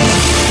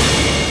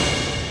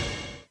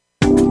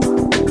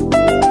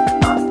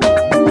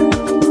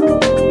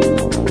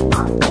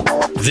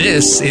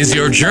 This is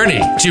your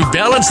journey to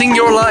balancing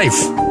your life.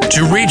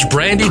 To reach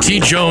Brandy T.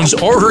 Jones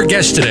or her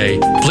guest today,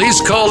 please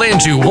call in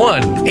to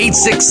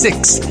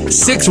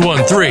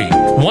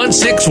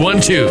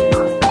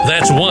 1-866-613-1612.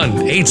 That's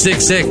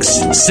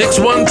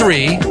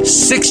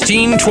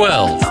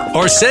 1-866-613-1612.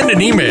 Or send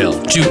an email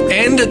to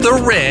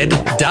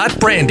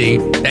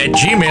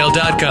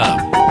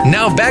endthered.brandy@gmail.com.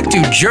 Now back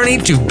to Journey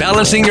to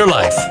Balancing Your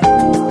Life.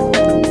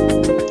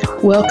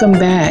 Welcome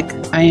back.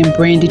 I am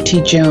Brandy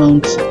T.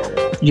 Jones,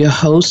 your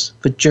host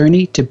for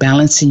Journey to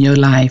Balancing Your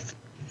Life.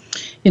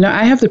 You know,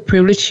 I have the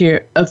privilege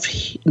here of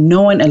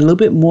knowing a little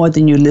bit more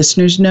than your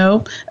listeners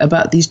know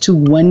about these 2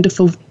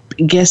 wonderful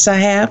guests I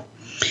have.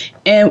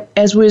 And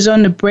as we was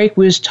on the break,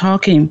 we was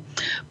talking.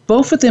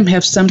 Both of them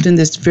have something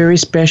that's very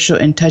special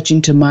and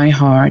touching to my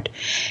heart.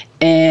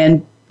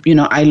 And, you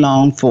know, I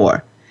long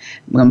for.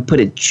 I'm going to put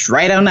it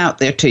right on out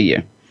there to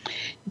you.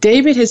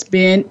 David has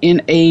been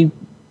in a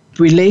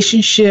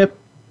relationship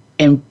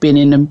and been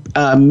in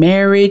a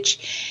marriage,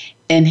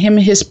 and him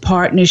and his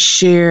partner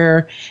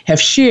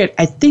have shared,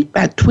 I think,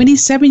 about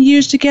 27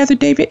 years together,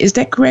 David. Is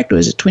that correct, or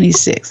is it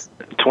 26?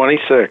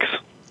 26.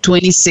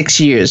 26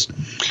 years.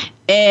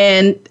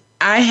 And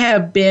I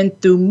have been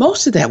through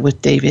most of that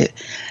with David.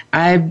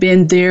 I've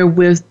been there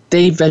with,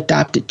 they've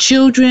adopted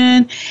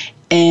children,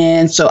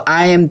 and so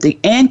I am the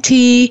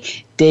auntie.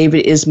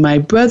 David is my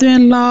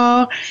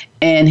brother-in-law,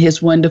 and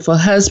his wonderful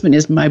husband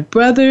is my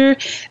brother.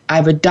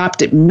 I've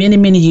adopted many,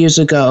 many years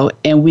ago,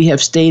 and we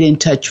have stayed in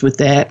touch with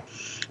that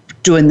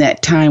during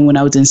that time when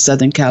I was in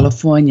Southern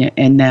California,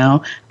 and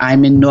now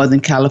I'm in Northern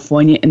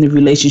California, and the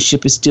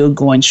relationship is still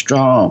going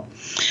strong.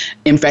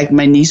 In fact,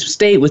 my niece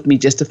stayed with me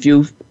just a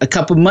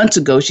couple months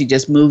ago. She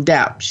just moved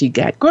out. She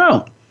got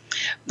grown.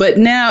 But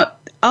now,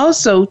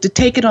 also, to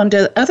take it on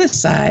the other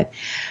side,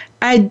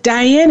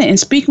 Dianna, and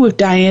speaking with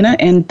Dianna,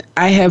 and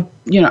I have,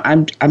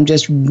 I'm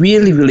just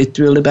really, really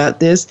thrilled about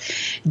this.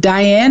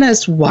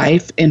 Dianna's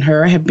wife and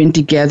her have been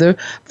together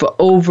for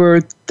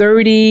over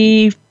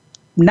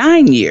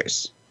 39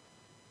 years.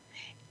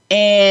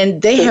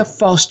 And they have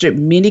fostered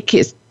many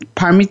kids.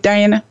 Pardon me,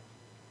 Dianna?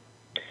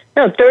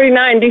 No,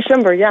 39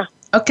 December, yeah.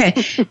 Okay.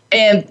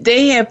 And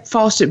they have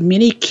fostered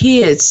many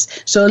kids.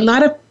 So a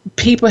lot of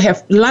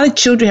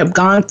children have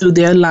gone through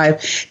their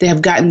life. They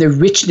have gotten the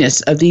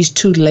richness of these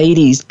 2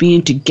 ladies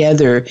being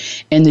together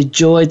and the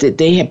joy that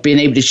they have been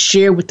able to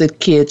share with the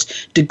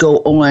kids to go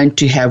on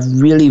to have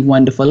really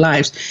wonderful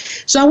lives.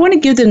 So I want to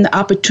give them the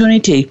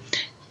opportunity.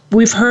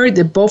 We've heard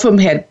that both of them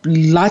had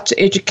lots of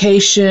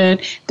education.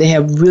 They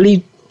have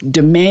really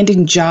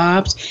demanding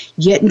jobs,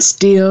 yet and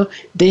still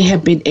they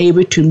have been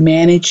able to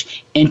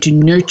manage and to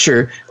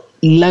nurture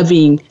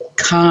loving,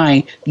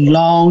 kind,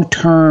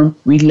 long-term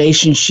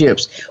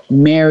relationships,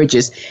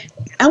 marriages.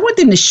 I want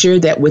them to share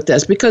that with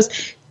us because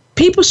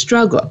people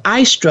struggle.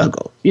 I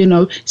struggle,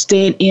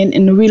 staying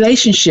in a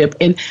relationship.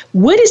 And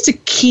what is the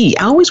key?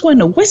 I always want to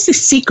know, what's the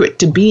secret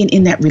to being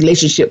in that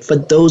relationship for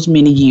those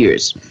many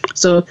years?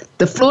 So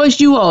the floor is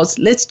you all.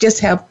 Let's just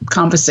have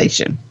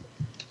conversation.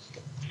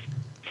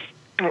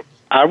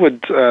 I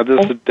would,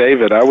 this is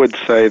David, I would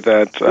say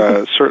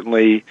that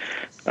certainly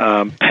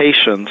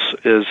patience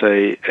is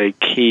a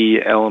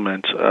key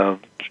element of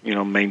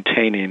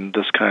maintaining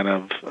this kind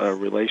of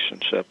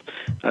relationship.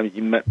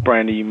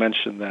 Brandy, you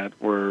mentioned that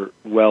we're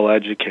well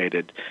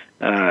educated.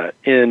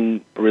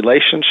 In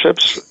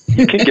relationships,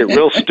 you can get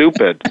real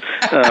stupid,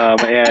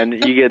 and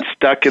you get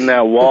stuck in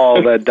that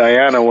wall that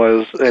Dianna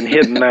was, and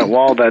hitting that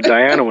wall that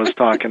Dianna was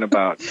talking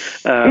about.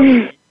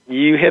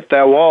 You hit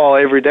that wall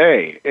every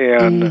day,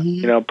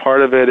 and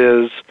part of it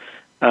is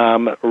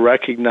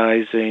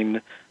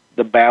recognizing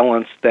the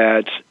balance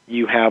that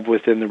you have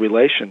within the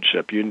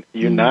relationship.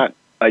 You're not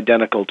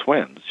identical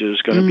twins.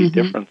 There's going to be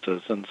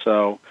differences. And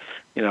so,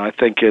 I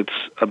think it's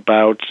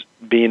about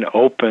being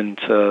open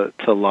to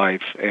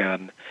life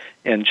and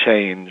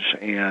change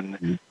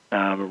and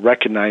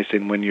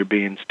recognizing when you're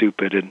being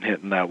stupid and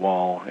hitting that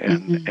wall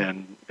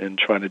and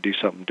trying to do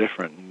something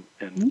different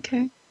and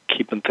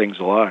keeping things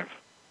alive.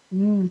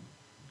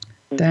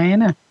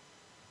 Dianna?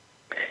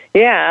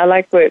 Yeah, I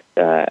like what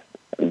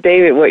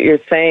David, what you're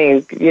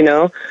saying.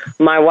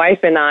 My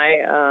wife and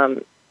I,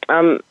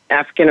 I'm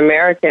African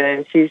American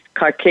and she's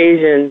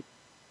Caucasian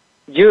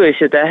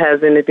Jewish, if that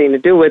has anything to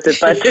do with it.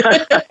 But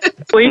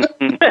we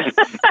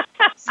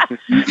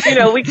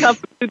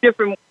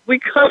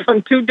come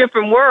from two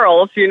different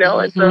worlds,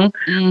 and so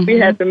we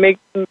had to make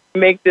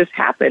this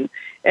happen.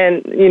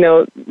 And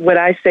what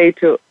I say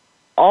to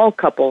all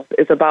couples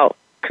is about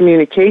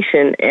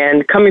communication,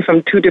 and coming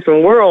from two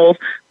different worlds,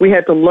 we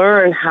had to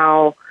learn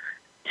how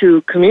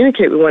to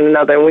communicate with one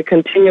another, and we're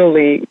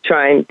continually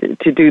trying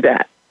to do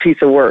that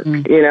piece of work,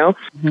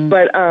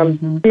 But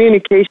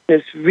communication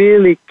is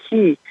really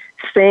key.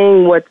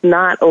 Saying what's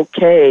not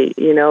okay,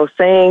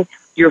 saying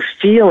your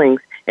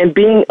feelings and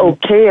being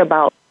okay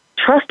about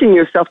trusting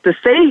yourself to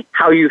say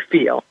how you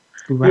feel.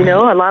 Right.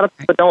 A lot of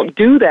people don't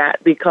do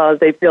that because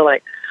they feel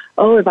like,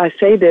 oh, if I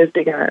say this,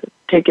 they're going to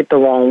take it the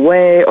wrong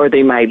way or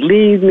they might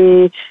leave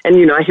me.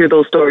 And, I hear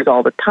those stories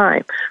all the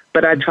time.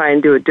 But I try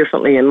and do it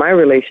differently in my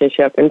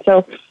relationship. And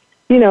so,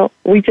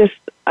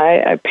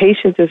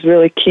 patience is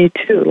really key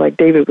too, like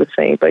David was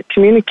saying. But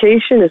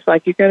communication is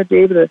like you got to be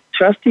able to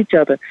trust each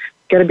other.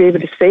 You got to be able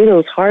to say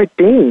those hard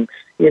things,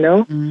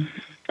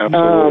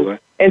 Absolutely.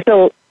 And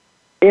so,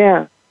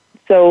 yeah.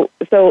 So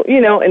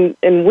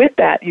and with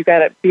that, you got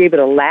to be able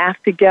to laugh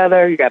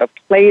together. You got to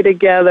play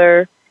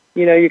together.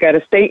 You got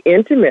to stay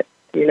intimate.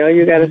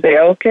 You got to say,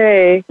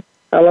 okay,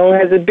 how long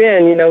has it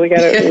been? We got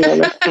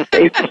to,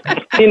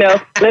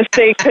 let's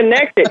stay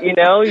connected. You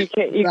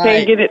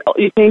can't get it.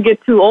 You can't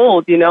get too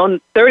old.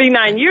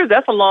 39 years,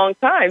 that's a long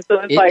time.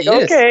 So it's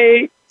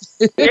okay.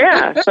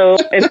 Yeah. So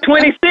and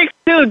 26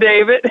 too,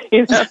 David.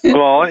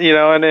 Well,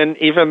 and then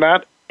even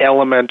that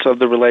element of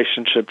the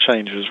relationship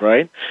changes,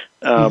 right?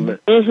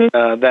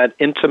 That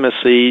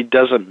intimacy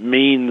doesn't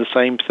mean the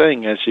same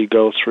thing as you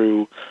go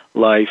through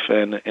life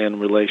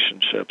and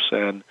relationships,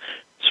 and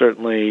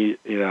certainly,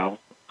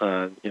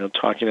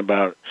 talking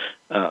about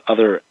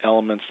other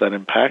elements that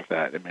impact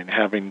that. I mean,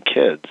 having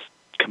kids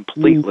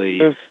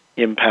completely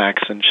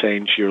impacts and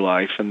change your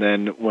life, and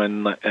then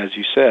when, as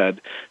you said,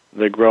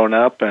 they're grown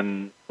up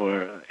and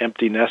we're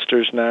empty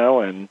nesters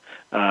now, and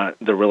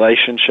the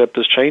relationship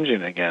is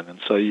changing again. And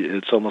so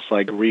it's almost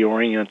like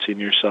reorienting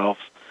yourself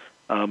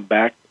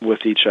back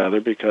with each other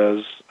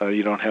because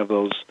you don't have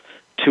those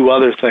two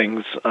other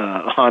things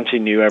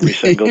haunting you every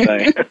single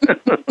day.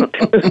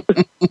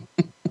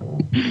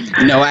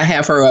 No, I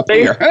have her up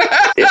here.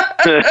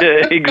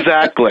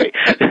 Exactly.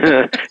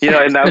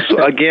 And that's,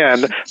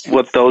 again,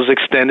 what those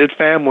extended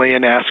family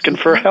and asking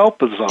for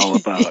help is all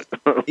about.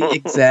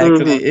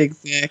 Exactly.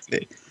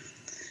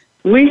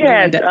 We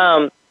had,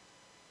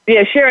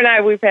 Sherry and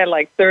I, we've had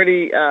like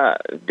 30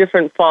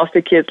 different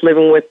foster kids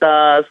living with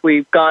us.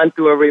 We've gone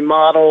through a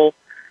remodel,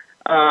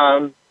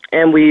 and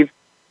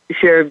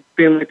Sherry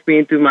been with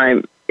me through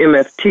my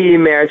MFT,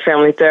 marriage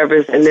family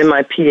therapist, and then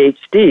my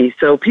PhD.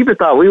 So people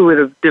thought we would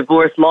have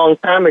divorced a long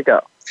time ago,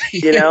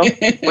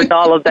 with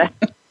all of that.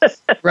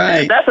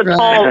 Right. That's a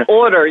tall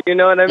order, you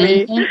know what I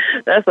mean?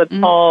 That's a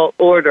tall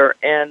order.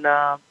 And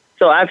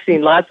so I've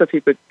seen lots of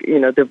people,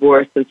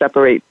 divorce and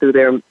separate through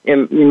their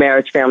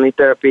marriage family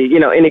therapy,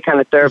 any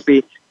kind of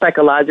therapy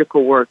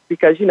psychological work,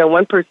 because,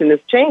 one person is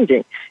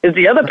changing. Is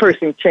the other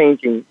person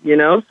changing,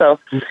 So,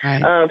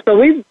 so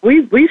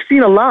we've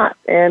seen a lot,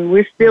 and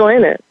we're still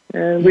in it,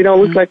 and we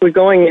don't look like we're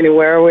going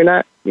anywhere. We're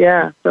not.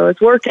 Yeah, so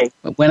it's working.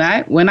 When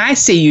I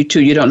see you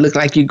two, you don't look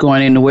like you're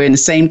going anywhere. And the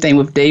same thing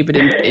with David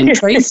and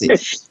Tracy.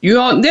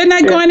 They're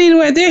not going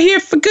anywhere. They're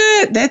here for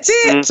good. That's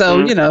it.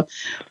 So,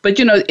 but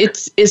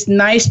it's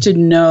nice to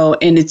know,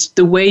 and it's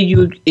the way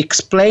you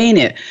explain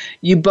it.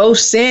 You both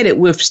said it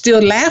with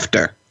still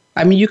laughter.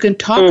 I mean, you can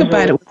talk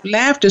about it with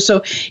laughter,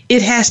 so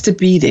it has to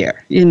be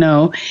there,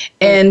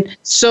 And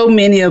so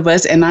many of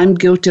us, and I'm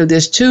guilty of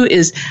this too,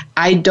 is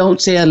I don't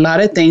say a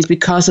lot of things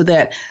because of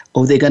that.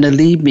 Oh, they're going to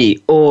leave me,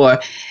 or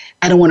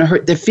I don't want to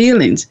hurt their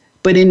feelings.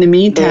 But in the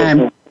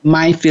meantime,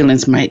 my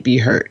feelings might be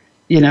hurt,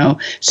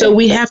 So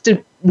we have to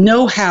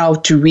know how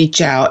to reach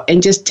out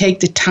and just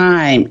take the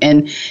time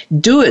and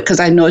do it,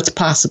 because I know it's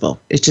possible.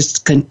 It's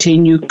just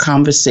continue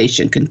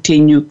conversation.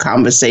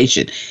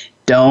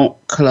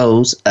 Don't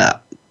close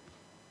up.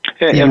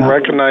 And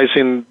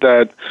recognizing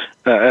that,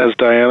 as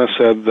Dianna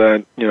said,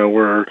 that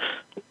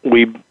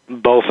we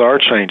both are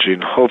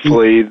changing.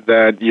 Hopefully,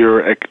 that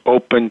you're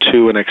open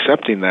to and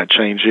accepting that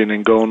changing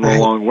and going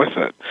along with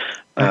it.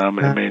 I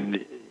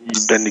mean,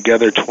 you've been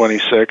together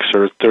 26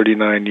 or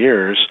 39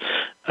 years.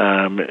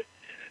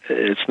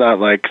 It's not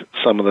like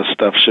some of the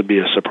stuff should be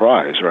a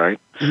surprise, right?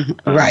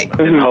 Right.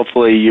 And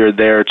hopefully, you're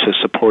there to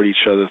support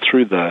each other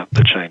through the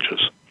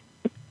changes.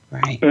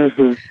 Right.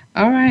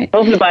 All right.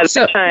 Hopefully by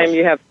the time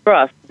you have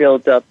trust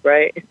built up,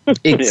 right?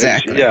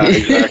 Exactly. Yeah,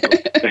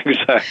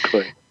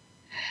 exactly.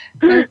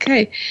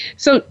 Okay.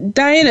 So,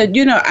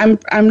 Dianna,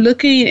 I'm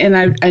looking, and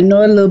I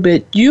know a little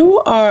bit. You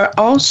are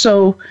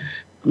also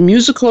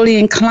musically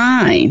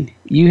inclined.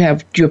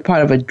 You're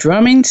part of a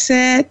drumming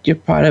set. You're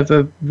part of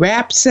a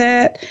rap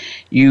set.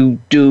 You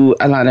do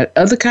a lot of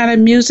other kind of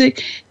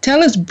music.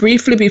 Tell us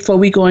briefly, before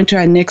we go into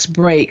our next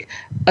break,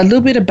 a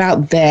little bit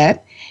about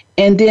that.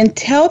 And then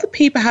tell the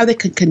people how they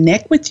can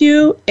connect with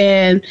you.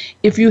 And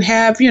if you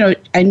have,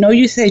 I know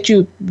you said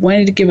you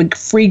wanted to give a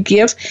free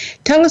gift.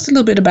 Tell us a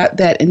little bit about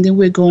that, and then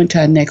we're going to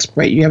our next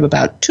break. You have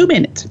about 2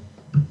 minutes.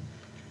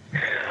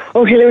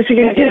 Okay, let me see if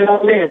I can get it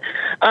all in.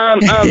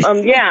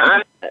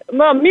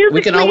 Well, music.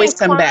 We can always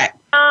come back.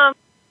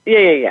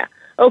 Yeah.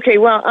 Okay,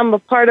 well, I'm a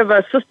part of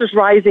a Sisters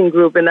Rising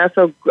group, and that's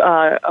a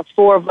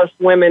 4 of us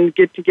women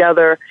get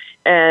together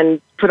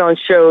and put on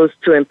shows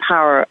to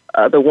empower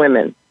the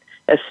women,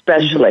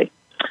 especially.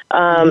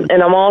 And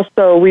I'm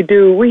also, we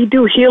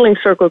do healing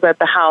circles at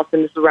the house,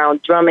 and it's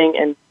around drumming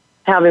and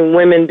having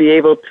women be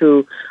able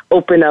to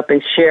open up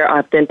and share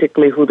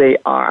authentically who they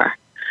are.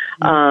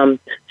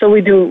 So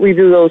we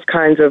do those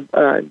kinds of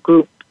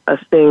group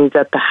things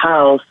at the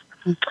house.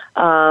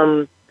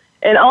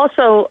 And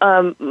also,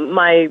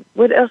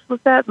 what else was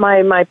that?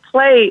 My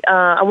play,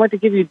 I want to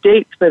give you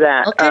dates for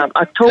that. Okay.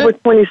 October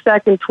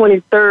 22nd,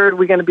 23rd,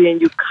 we're going to be in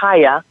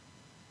Ukiah.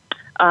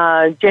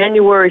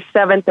 January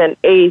 7th and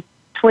 8th,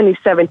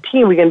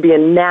 2017, we're going to be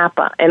in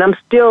Napa. And I'm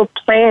still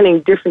planning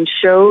different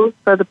shows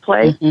for the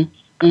play.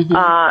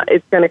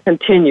 It's going to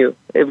continue.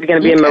 We're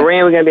going to be in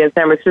Marin, we're going to be in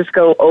San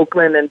Francisco,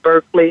 Oakland, and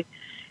Berkeley.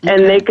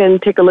 And they can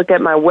take a look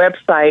at my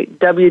website,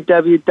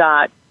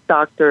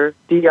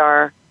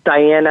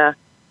 www.drdianna,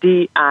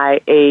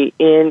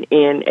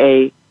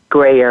 Dianna Grayer,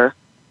 Grayer,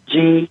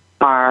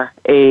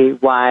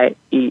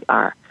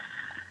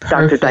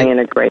 Dr.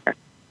 Dianna Grayer.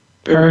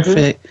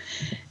 Perfect.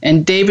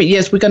 And David,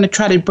 yes, we're going to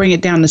try to bring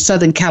it down to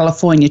Southern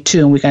California, too,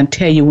 and we're going to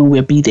tell you when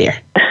we'll be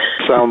there.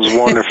 Sounds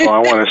wonderful. I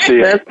want to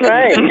see it. That's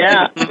right,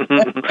 yeah.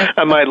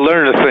 I might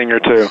learn a thing or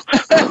two.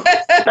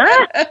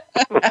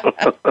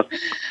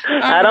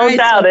 I don't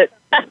doubt it.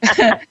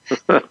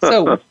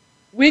 So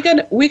we're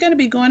gonna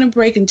be going to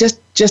break in just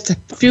a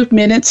few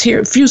minutes here,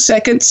 a few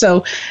seconds.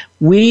 So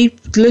we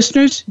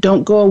listeners,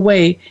 don't go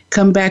away.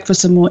 Come back for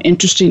some more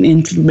interesting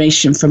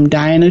information from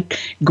Dianna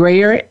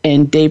Grayer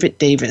and David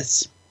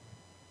Davis.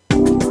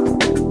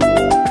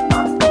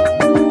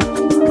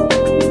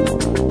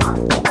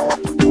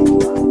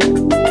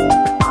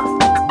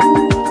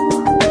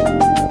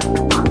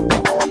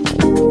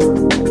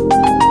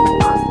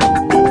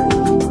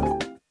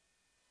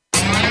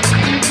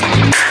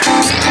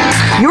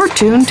 You're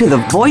tuned to the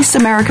Voice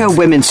America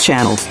Women's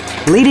Channel,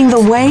 leading the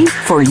way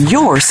for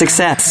your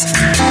success.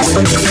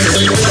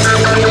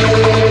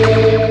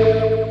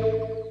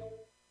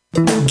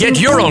 Get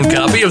your own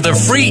copy of the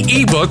free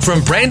ebook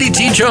from Brandy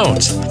T.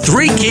 Jones,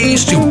 3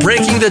 Keys to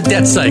Breaking the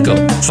Debt Cycle.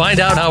 Find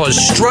out how a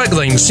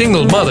struggling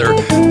single mother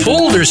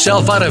pulled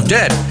herself out of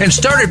debt and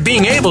started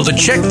being able to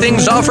check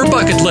things off her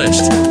bucket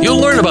list. You'll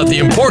learn about the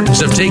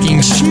importance of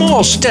taking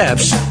small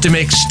steps to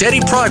make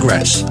steady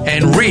progress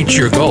and reach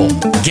your goal.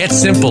 Get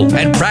simple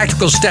and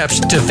practical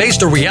steps to face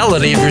the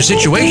reality of your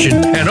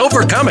situation and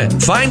overcome it.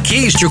 Find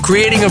keys to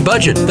creating a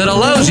budget that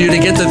allows you to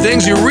get the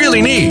things you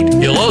really need.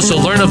 You'll also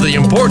learn of the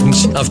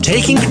importance of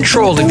taking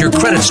control of your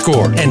credit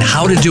score and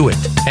how to do it,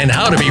 and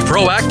how to be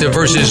proactive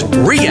versus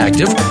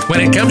reactive when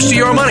it comes to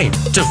your money.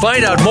 To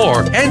find out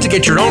more and to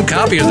get your own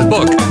copy of the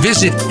book,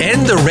 visit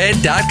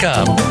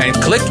endthered.com and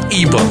click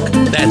ebook.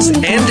 That's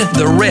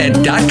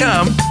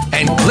endthered.com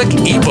and click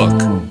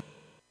ebook.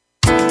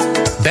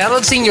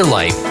 Balancing your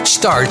life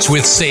starts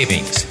with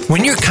savings.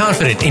 When you're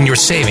confident in your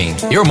saving,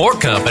 you're more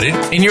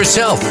confident in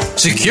yourself.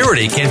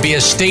 Security can be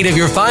a state of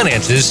your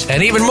finances,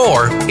 and even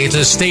more, it's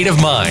a state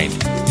of mind.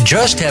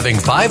 Just having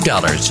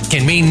 $5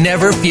 can mean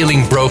never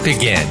feeling broke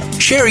again.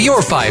 Share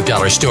your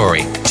 $5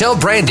 story. Tell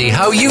Brandy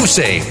how you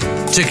save.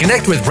 To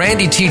connect with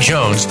Brandy T.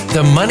 Jones,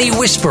 the Money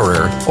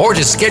Whisperer, or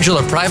to schedule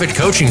a private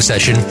coaching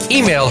session,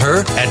 email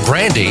her at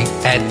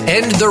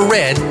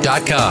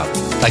brandy@endthered.com.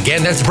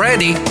 Again, that's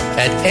Brandy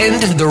at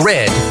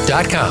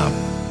endthered.com.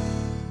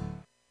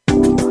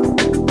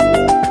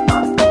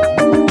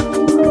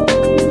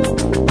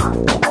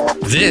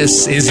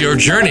 This is your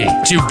journey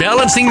to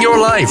balancing your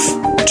life.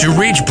 To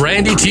reach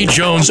Brandy T.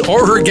 Jones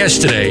or her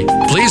guest today,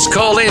 please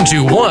call in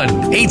to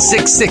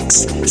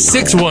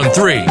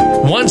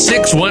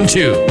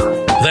 1-866-613-1612.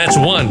 That's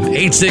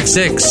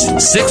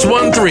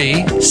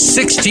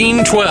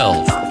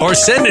 1-866-613-1612. Or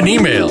send an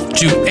email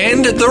to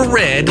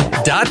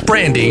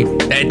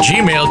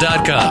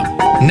endthered.brandy@gmail.com.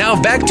 Now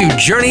back to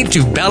Journey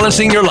to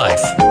Balancing Your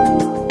Life.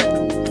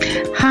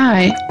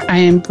 Hi, I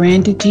am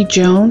Brandy T.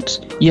 Jones,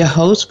 your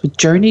host for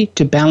Journey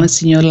to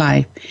Balancing Your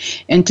Life.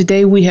 And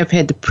today we have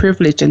had the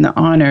privilege and the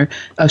honor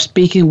of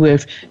speaking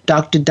with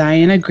Dr.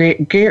 Dianna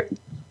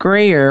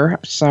Greer,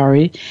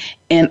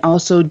 and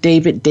also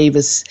David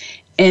Davis.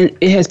 And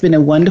it has been a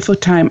wonderful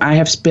time I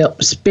have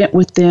spent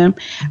with them.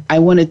 I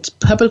want to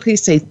publicly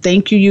say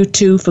thank you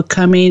two, for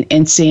coming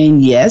and saying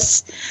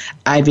yes.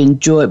 I've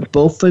enjoyed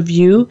both of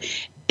you,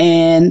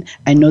 and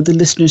I know the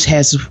listeners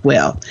has as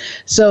well.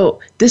 So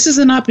this is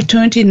an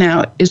opportunity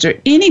now. Is there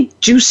any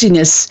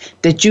juiciness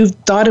that you've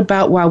thought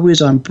about while we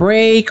was on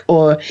break,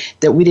 or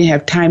that we didn't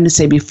have time to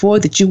say before,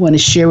 that you want to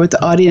share with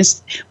the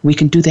audience? We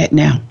can do that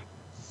now.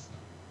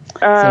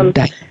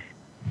 Yeah.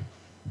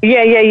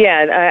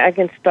 I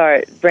can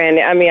start,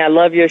 Brandy. I mean, I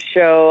love your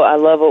show. I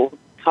love what we're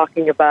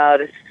talking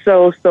about. It's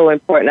so, so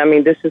important. I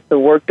mean, this is the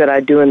work that I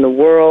do in the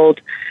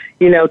world.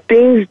 You know,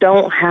 things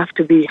don't have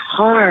to be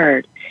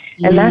hard.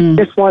 And that's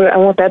just I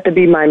want that to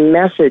be my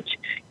message.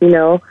 You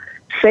know,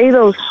 say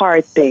those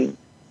hard things.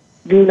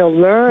 You know,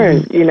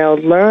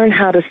 learn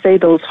how to say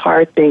those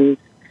hard things.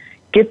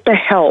 Get the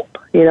help.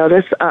 You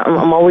know,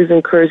 I'm always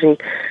encouraging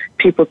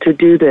people to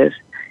do this.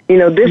 You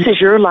know, this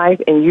is your life,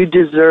 and you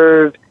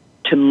deserve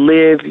to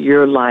live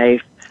your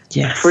life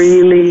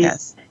freely,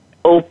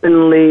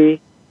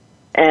 openly,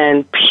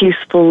 and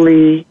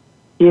peacefully.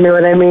 You know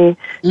what I mean?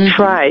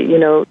 Try,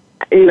 do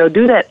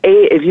that.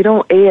 If you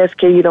don't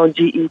ASK, you don't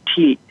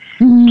GET.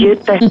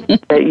 Get the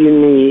help that you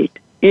need.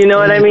 You know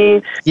what I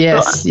mean?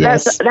 Yes, so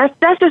that's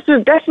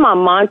my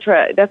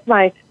mantra. That's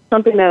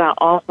something that I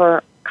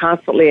offer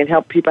constantly and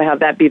help people have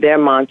that be their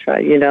mantra.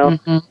 You know,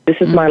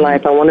 this is my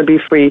life. I want to be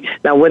free.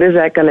 Now, what is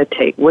that going to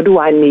take? What do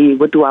I need?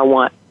 What do I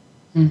want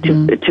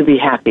to be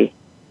happy?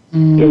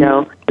 You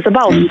know, it's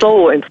about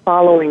soul and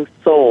following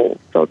soul.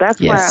 So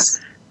that's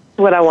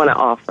what I want to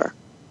offer.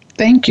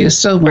 Thank you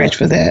so much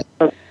for that.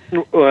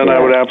 Well, and I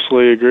would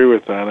absolutely agree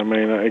with that. I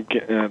mean, I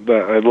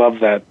love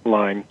that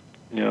line.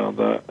 You know,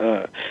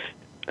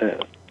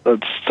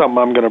 that's something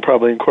I'm going to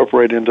probably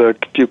incorporate into a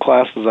few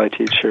classes I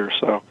teach here.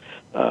 So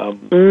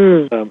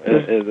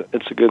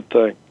it's a good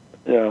thing.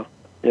 Yeah,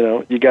 you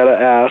know, you got to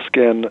ask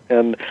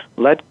and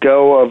let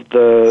go of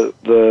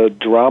the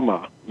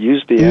drama.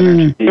 Use the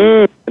energy,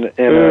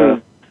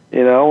 and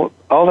you know,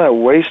 all that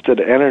wasted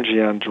energy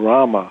on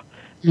drama.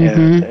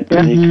 And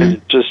you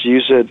can just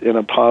use it in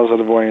a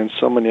positive way in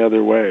so many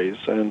other ways.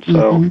 And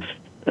so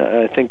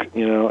I think,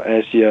 you know,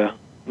 as you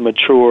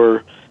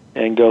mature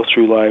and go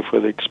through life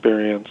with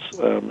experience,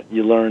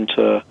 you learn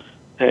to,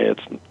 hey,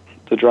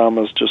 the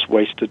drama is just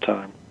wasted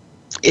time.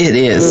 It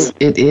is,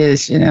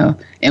 you know,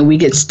 and we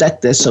get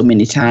stuck there so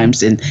many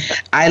times. And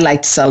I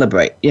like to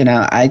celebrate, you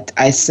know,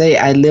 I say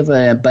I live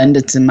an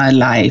abundance in my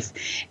life,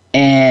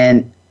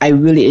 and I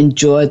really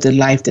enjoy the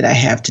life that I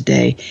have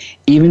today,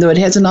 even though it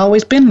hasn't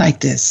always been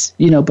like this,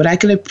 you know, but I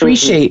can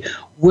appreciate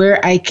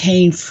where I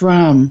came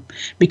from,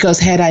 because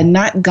had I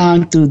not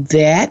gone through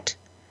that,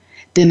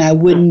 then I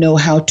wouldn't know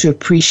how to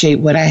appreciate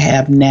what I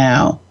have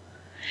now.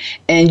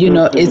 And, you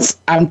know,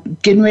 I'm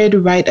getting ready to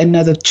write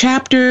another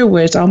chapter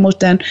where it's almost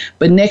done,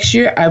 but next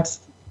year I've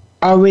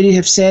already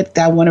have said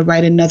that I want to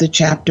write another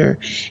chapter,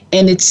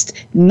 and it's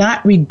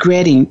not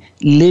regretting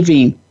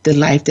living the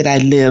life that I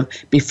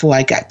lived before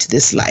I got to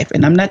this life.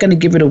 And I'm not going to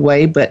give it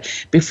away, but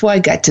before I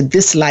got to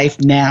this life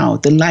now,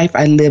 the life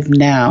I live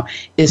now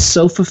is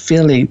so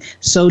fulfilling,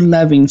 so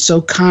loving,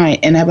 so kind,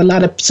 and I have a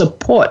lot of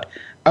support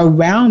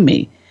around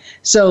me.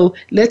 So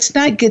let's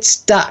not get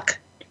stuck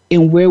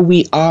in where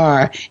we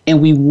are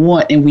and we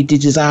want and we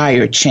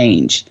desire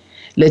change.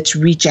 Let's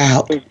reach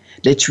out.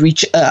 Let's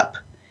reach up.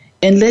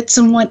 And let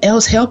someone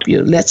else help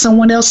you. Let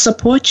someone else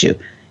support you.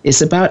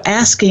 It's about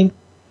asking.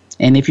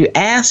 And if you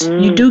ask,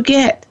 you do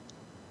get.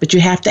 But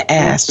you have to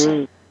ask.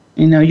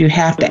 You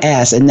have to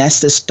ask, and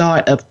that's the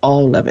start of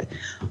all of it.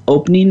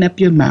 Opening up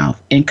your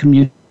mouth and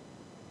communicating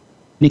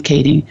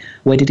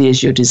what it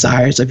is your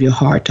desires of your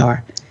heart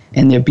are,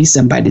 and there'll be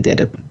somebody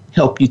that'll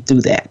help you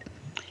through that.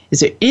 Is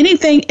there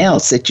anything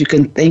else that you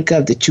can think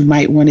of that you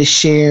might want to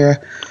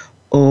share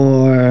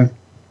or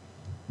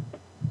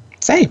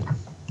say?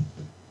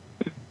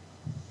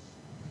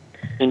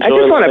 I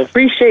just want to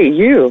appreciate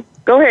you.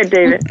 Go ahead,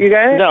 David. You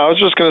got it? No, I was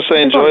just going to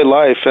say enjoy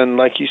life, and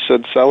like you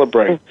said,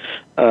 celebrate.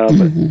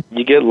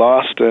 You get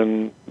lost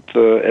in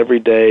the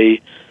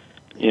everyday,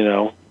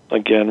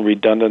 again,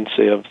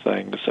 redundancy of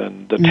things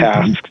and the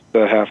tasks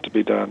that have to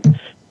be done.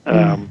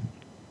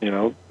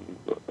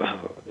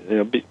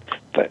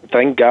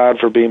 Thank God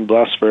for being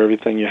blessed for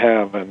everything you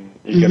have, and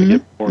you got to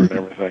get more and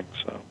everything.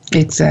 So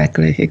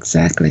exactly.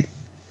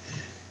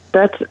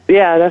 That's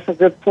a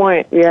good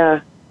point.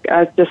 Yeah.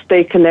 Just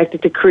stay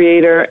connected to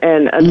Creator,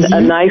 and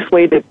a nice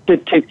way to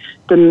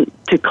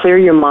clear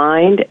your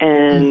mind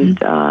and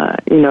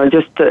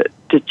just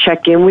to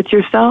check in with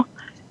yourself.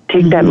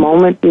 Take that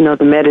moment, the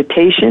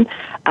meditation.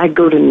 I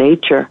go to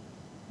nature.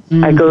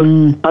 I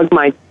go hug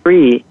my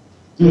tree.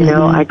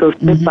 I go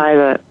sit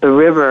by the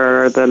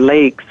river or the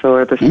lakes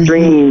or the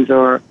streams,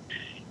 or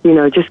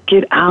just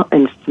get out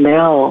and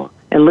smell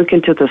and look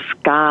into the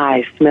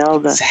sky. Smell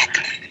the.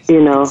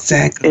 In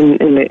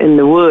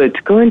the woods.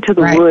 Go into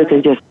the woods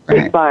and just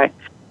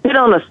sit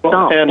on a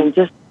stump and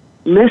just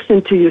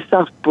listen to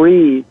yourself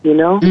breathe,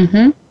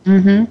 Listen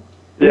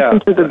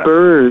to the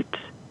birds.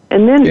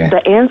 And then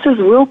the answers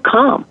will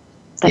come.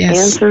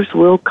 Answers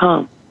will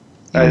come.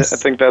 I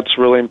think that's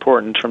really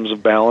important in terms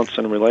of balance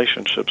in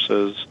relationships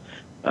is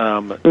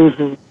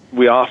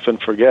we often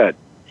forget.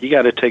 You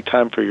got to take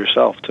time for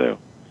yourself, too.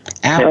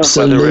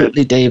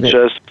 Absolutely, David.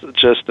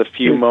 Just a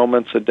few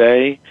moments a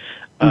day,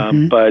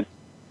 but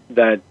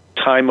that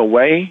time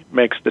away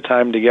makes the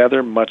time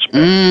together much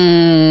better.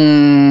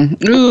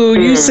 Ooh,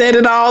 you said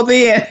it all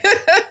then.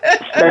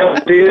 That was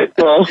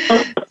beautiful.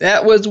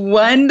 That was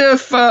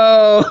wonderful.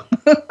 I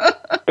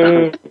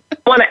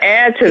want to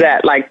add to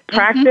that, like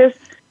practice,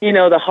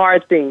 the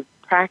hard thing.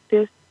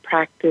 Practice.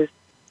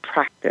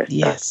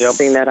 Yes. That's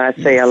something that I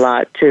say a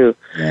lot, too.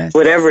 Yes.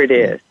 Whatever it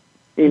is,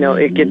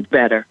 it gets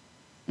better.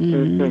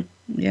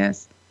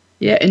 Yes.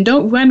 Yeah, and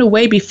don't run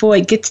away before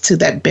it gets to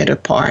that better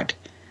part.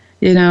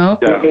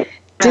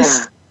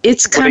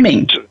 It's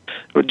coming.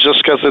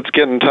 Just because it's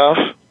getting tough,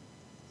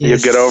 you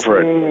get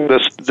over it.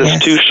 This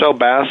too shall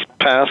pass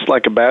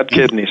like a bad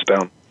kidney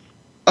stone.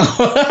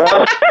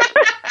 I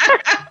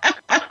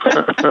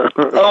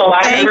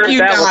heard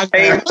that was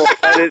painful,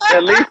 but it's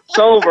at least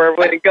sober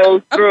when it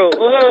goes through.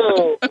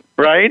 Ooh.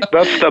 Right?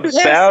 That's the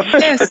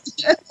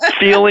best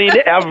feeling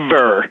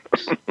ever.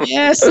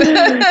 Yes.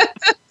 Wow.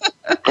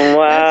 That's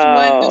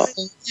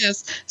wonderful.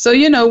 Yes. So,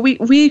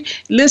 we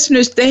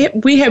listeners,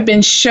 we have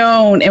been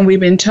shown and we've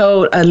been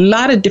told a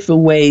lot of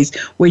different ways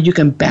where you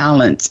can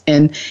balance.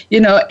 And,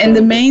 and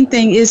the main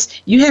thing is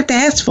you have to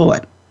ask for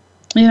it.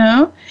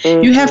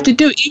 You have to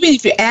do, even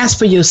if you ask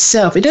for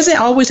yourself, it doesn't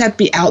always have to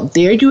be out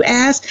there. You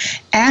ask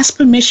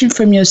permission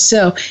from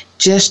yourself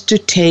just to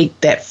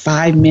take that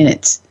 5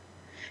 minutes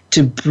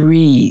to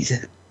breathe,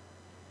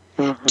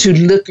 to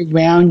look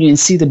around you and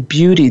see the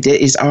beauty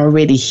that is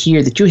already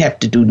here that you have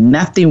to do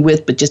nothing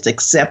with, but just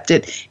accept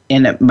it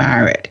and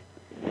admire it.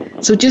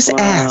 So just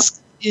ask,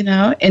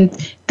 and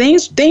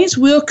things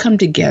will come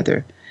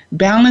together.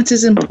 Balance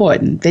is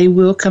important. They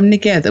will come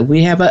together.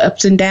 We have our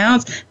ups and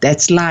downs.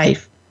 That's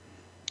life.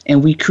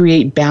 And we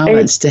create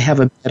balance to have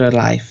a better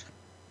life.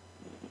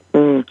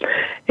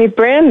 Hey,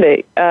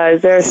 Brandy,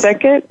 is there a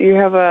second?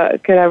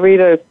 Can I read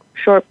a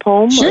short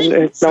poem?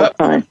 Sure. No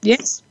time.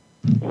 Yes.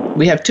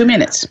 We have 2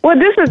 minutes. Well,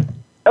 this is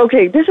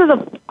a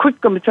quick,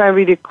 I'm going to try and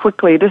read it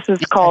quickly. This is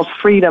called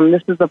Freedom.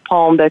 This is a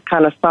poem that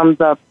kind of sums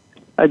up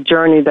a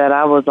journey that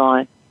I was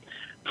on.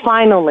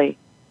 Finally,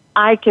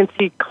 I can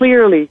see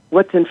clearly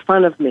what's in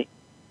front of me.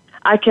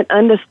 I can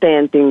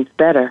understand things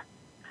better.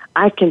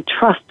 I can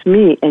trust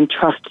me and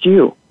trust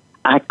you.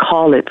 I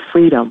call it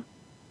freedom.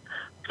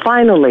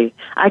 Finally,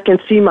 I can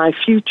see my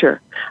future.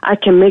 I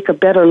can make a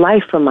better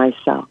life for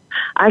myself.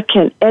 I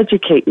can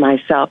educate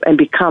myself and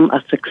become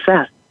a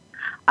success.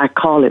 I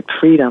call it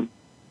freedom.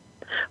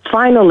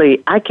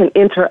 Finally, I can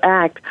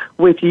interact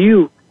with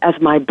you as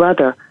my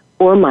brother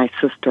or my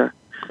sister.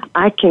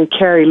 I can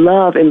carry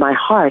love in my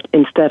heart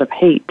instead of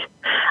hate.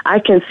 I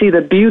can see the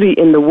beauty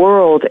in the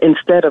world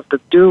instead of the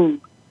doom.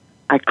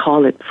 I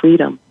call it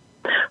freedom.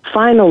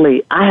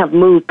 Finally, I have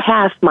moved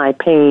past my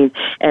pain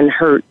and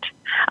hurt.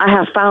 I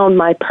have found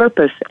my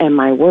purpose and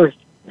my worth.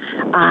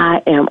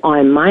 I am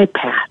on my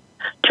path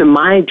to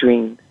my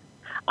dreams.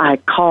 I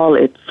call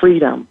it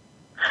freedom.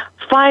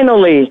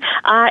 Finally,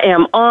 I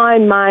am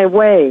on my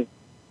way.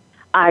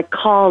 I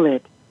call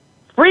it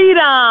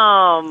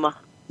freedom.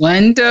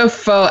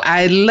 Wonderful.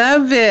 I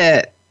love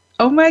it.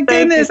 Oh, my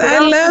goodness. I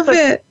love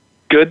it.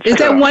 Good Is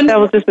stuff. that one? That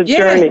was just a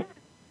journey.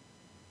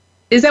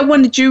 Is that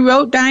one that you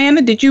wrote,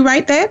 Dianna? Did you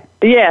write that?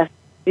 Yes.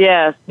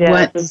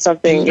 What? It's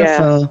something,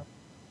 beautiful.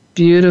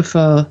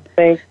 Beautiful.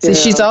 Thank you. So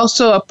she's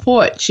also a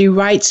poet. She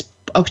writes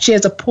she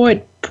has a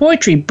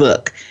poetry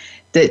book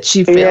that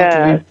she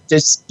failed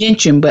to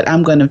mention, but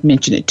I'm going to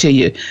mention it to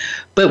you.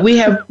 But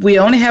we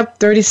only have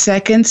 30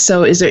 seconds,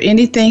 so is there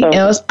anything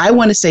else? I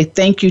want to say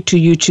thank you to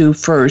you two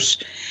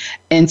first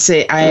and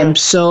say I am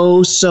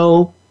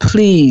so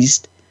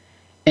pleased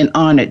and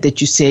honored that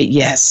you said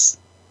yes.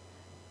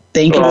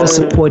 Thank you for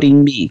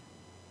supporting me.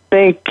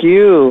 Thank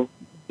you.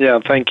 Yeah,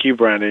 thank you,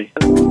 Brandy.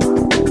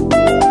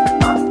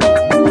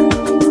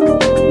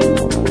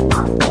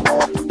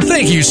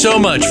 Thank you so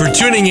much for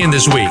tuning in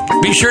this week.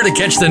 Be sure to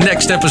catch the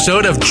next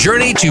episode of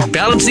Journey to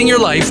Balancing Your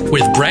Life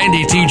with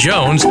Brandy T.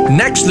 Jones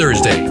next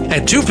Thursday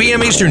at 2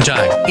 p.m. Eastern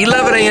Time,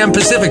 11 a.m.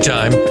 Pacific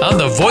Time on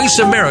the Voice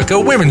America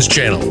Women's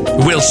Channel.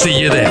 We'll see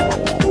you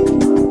then.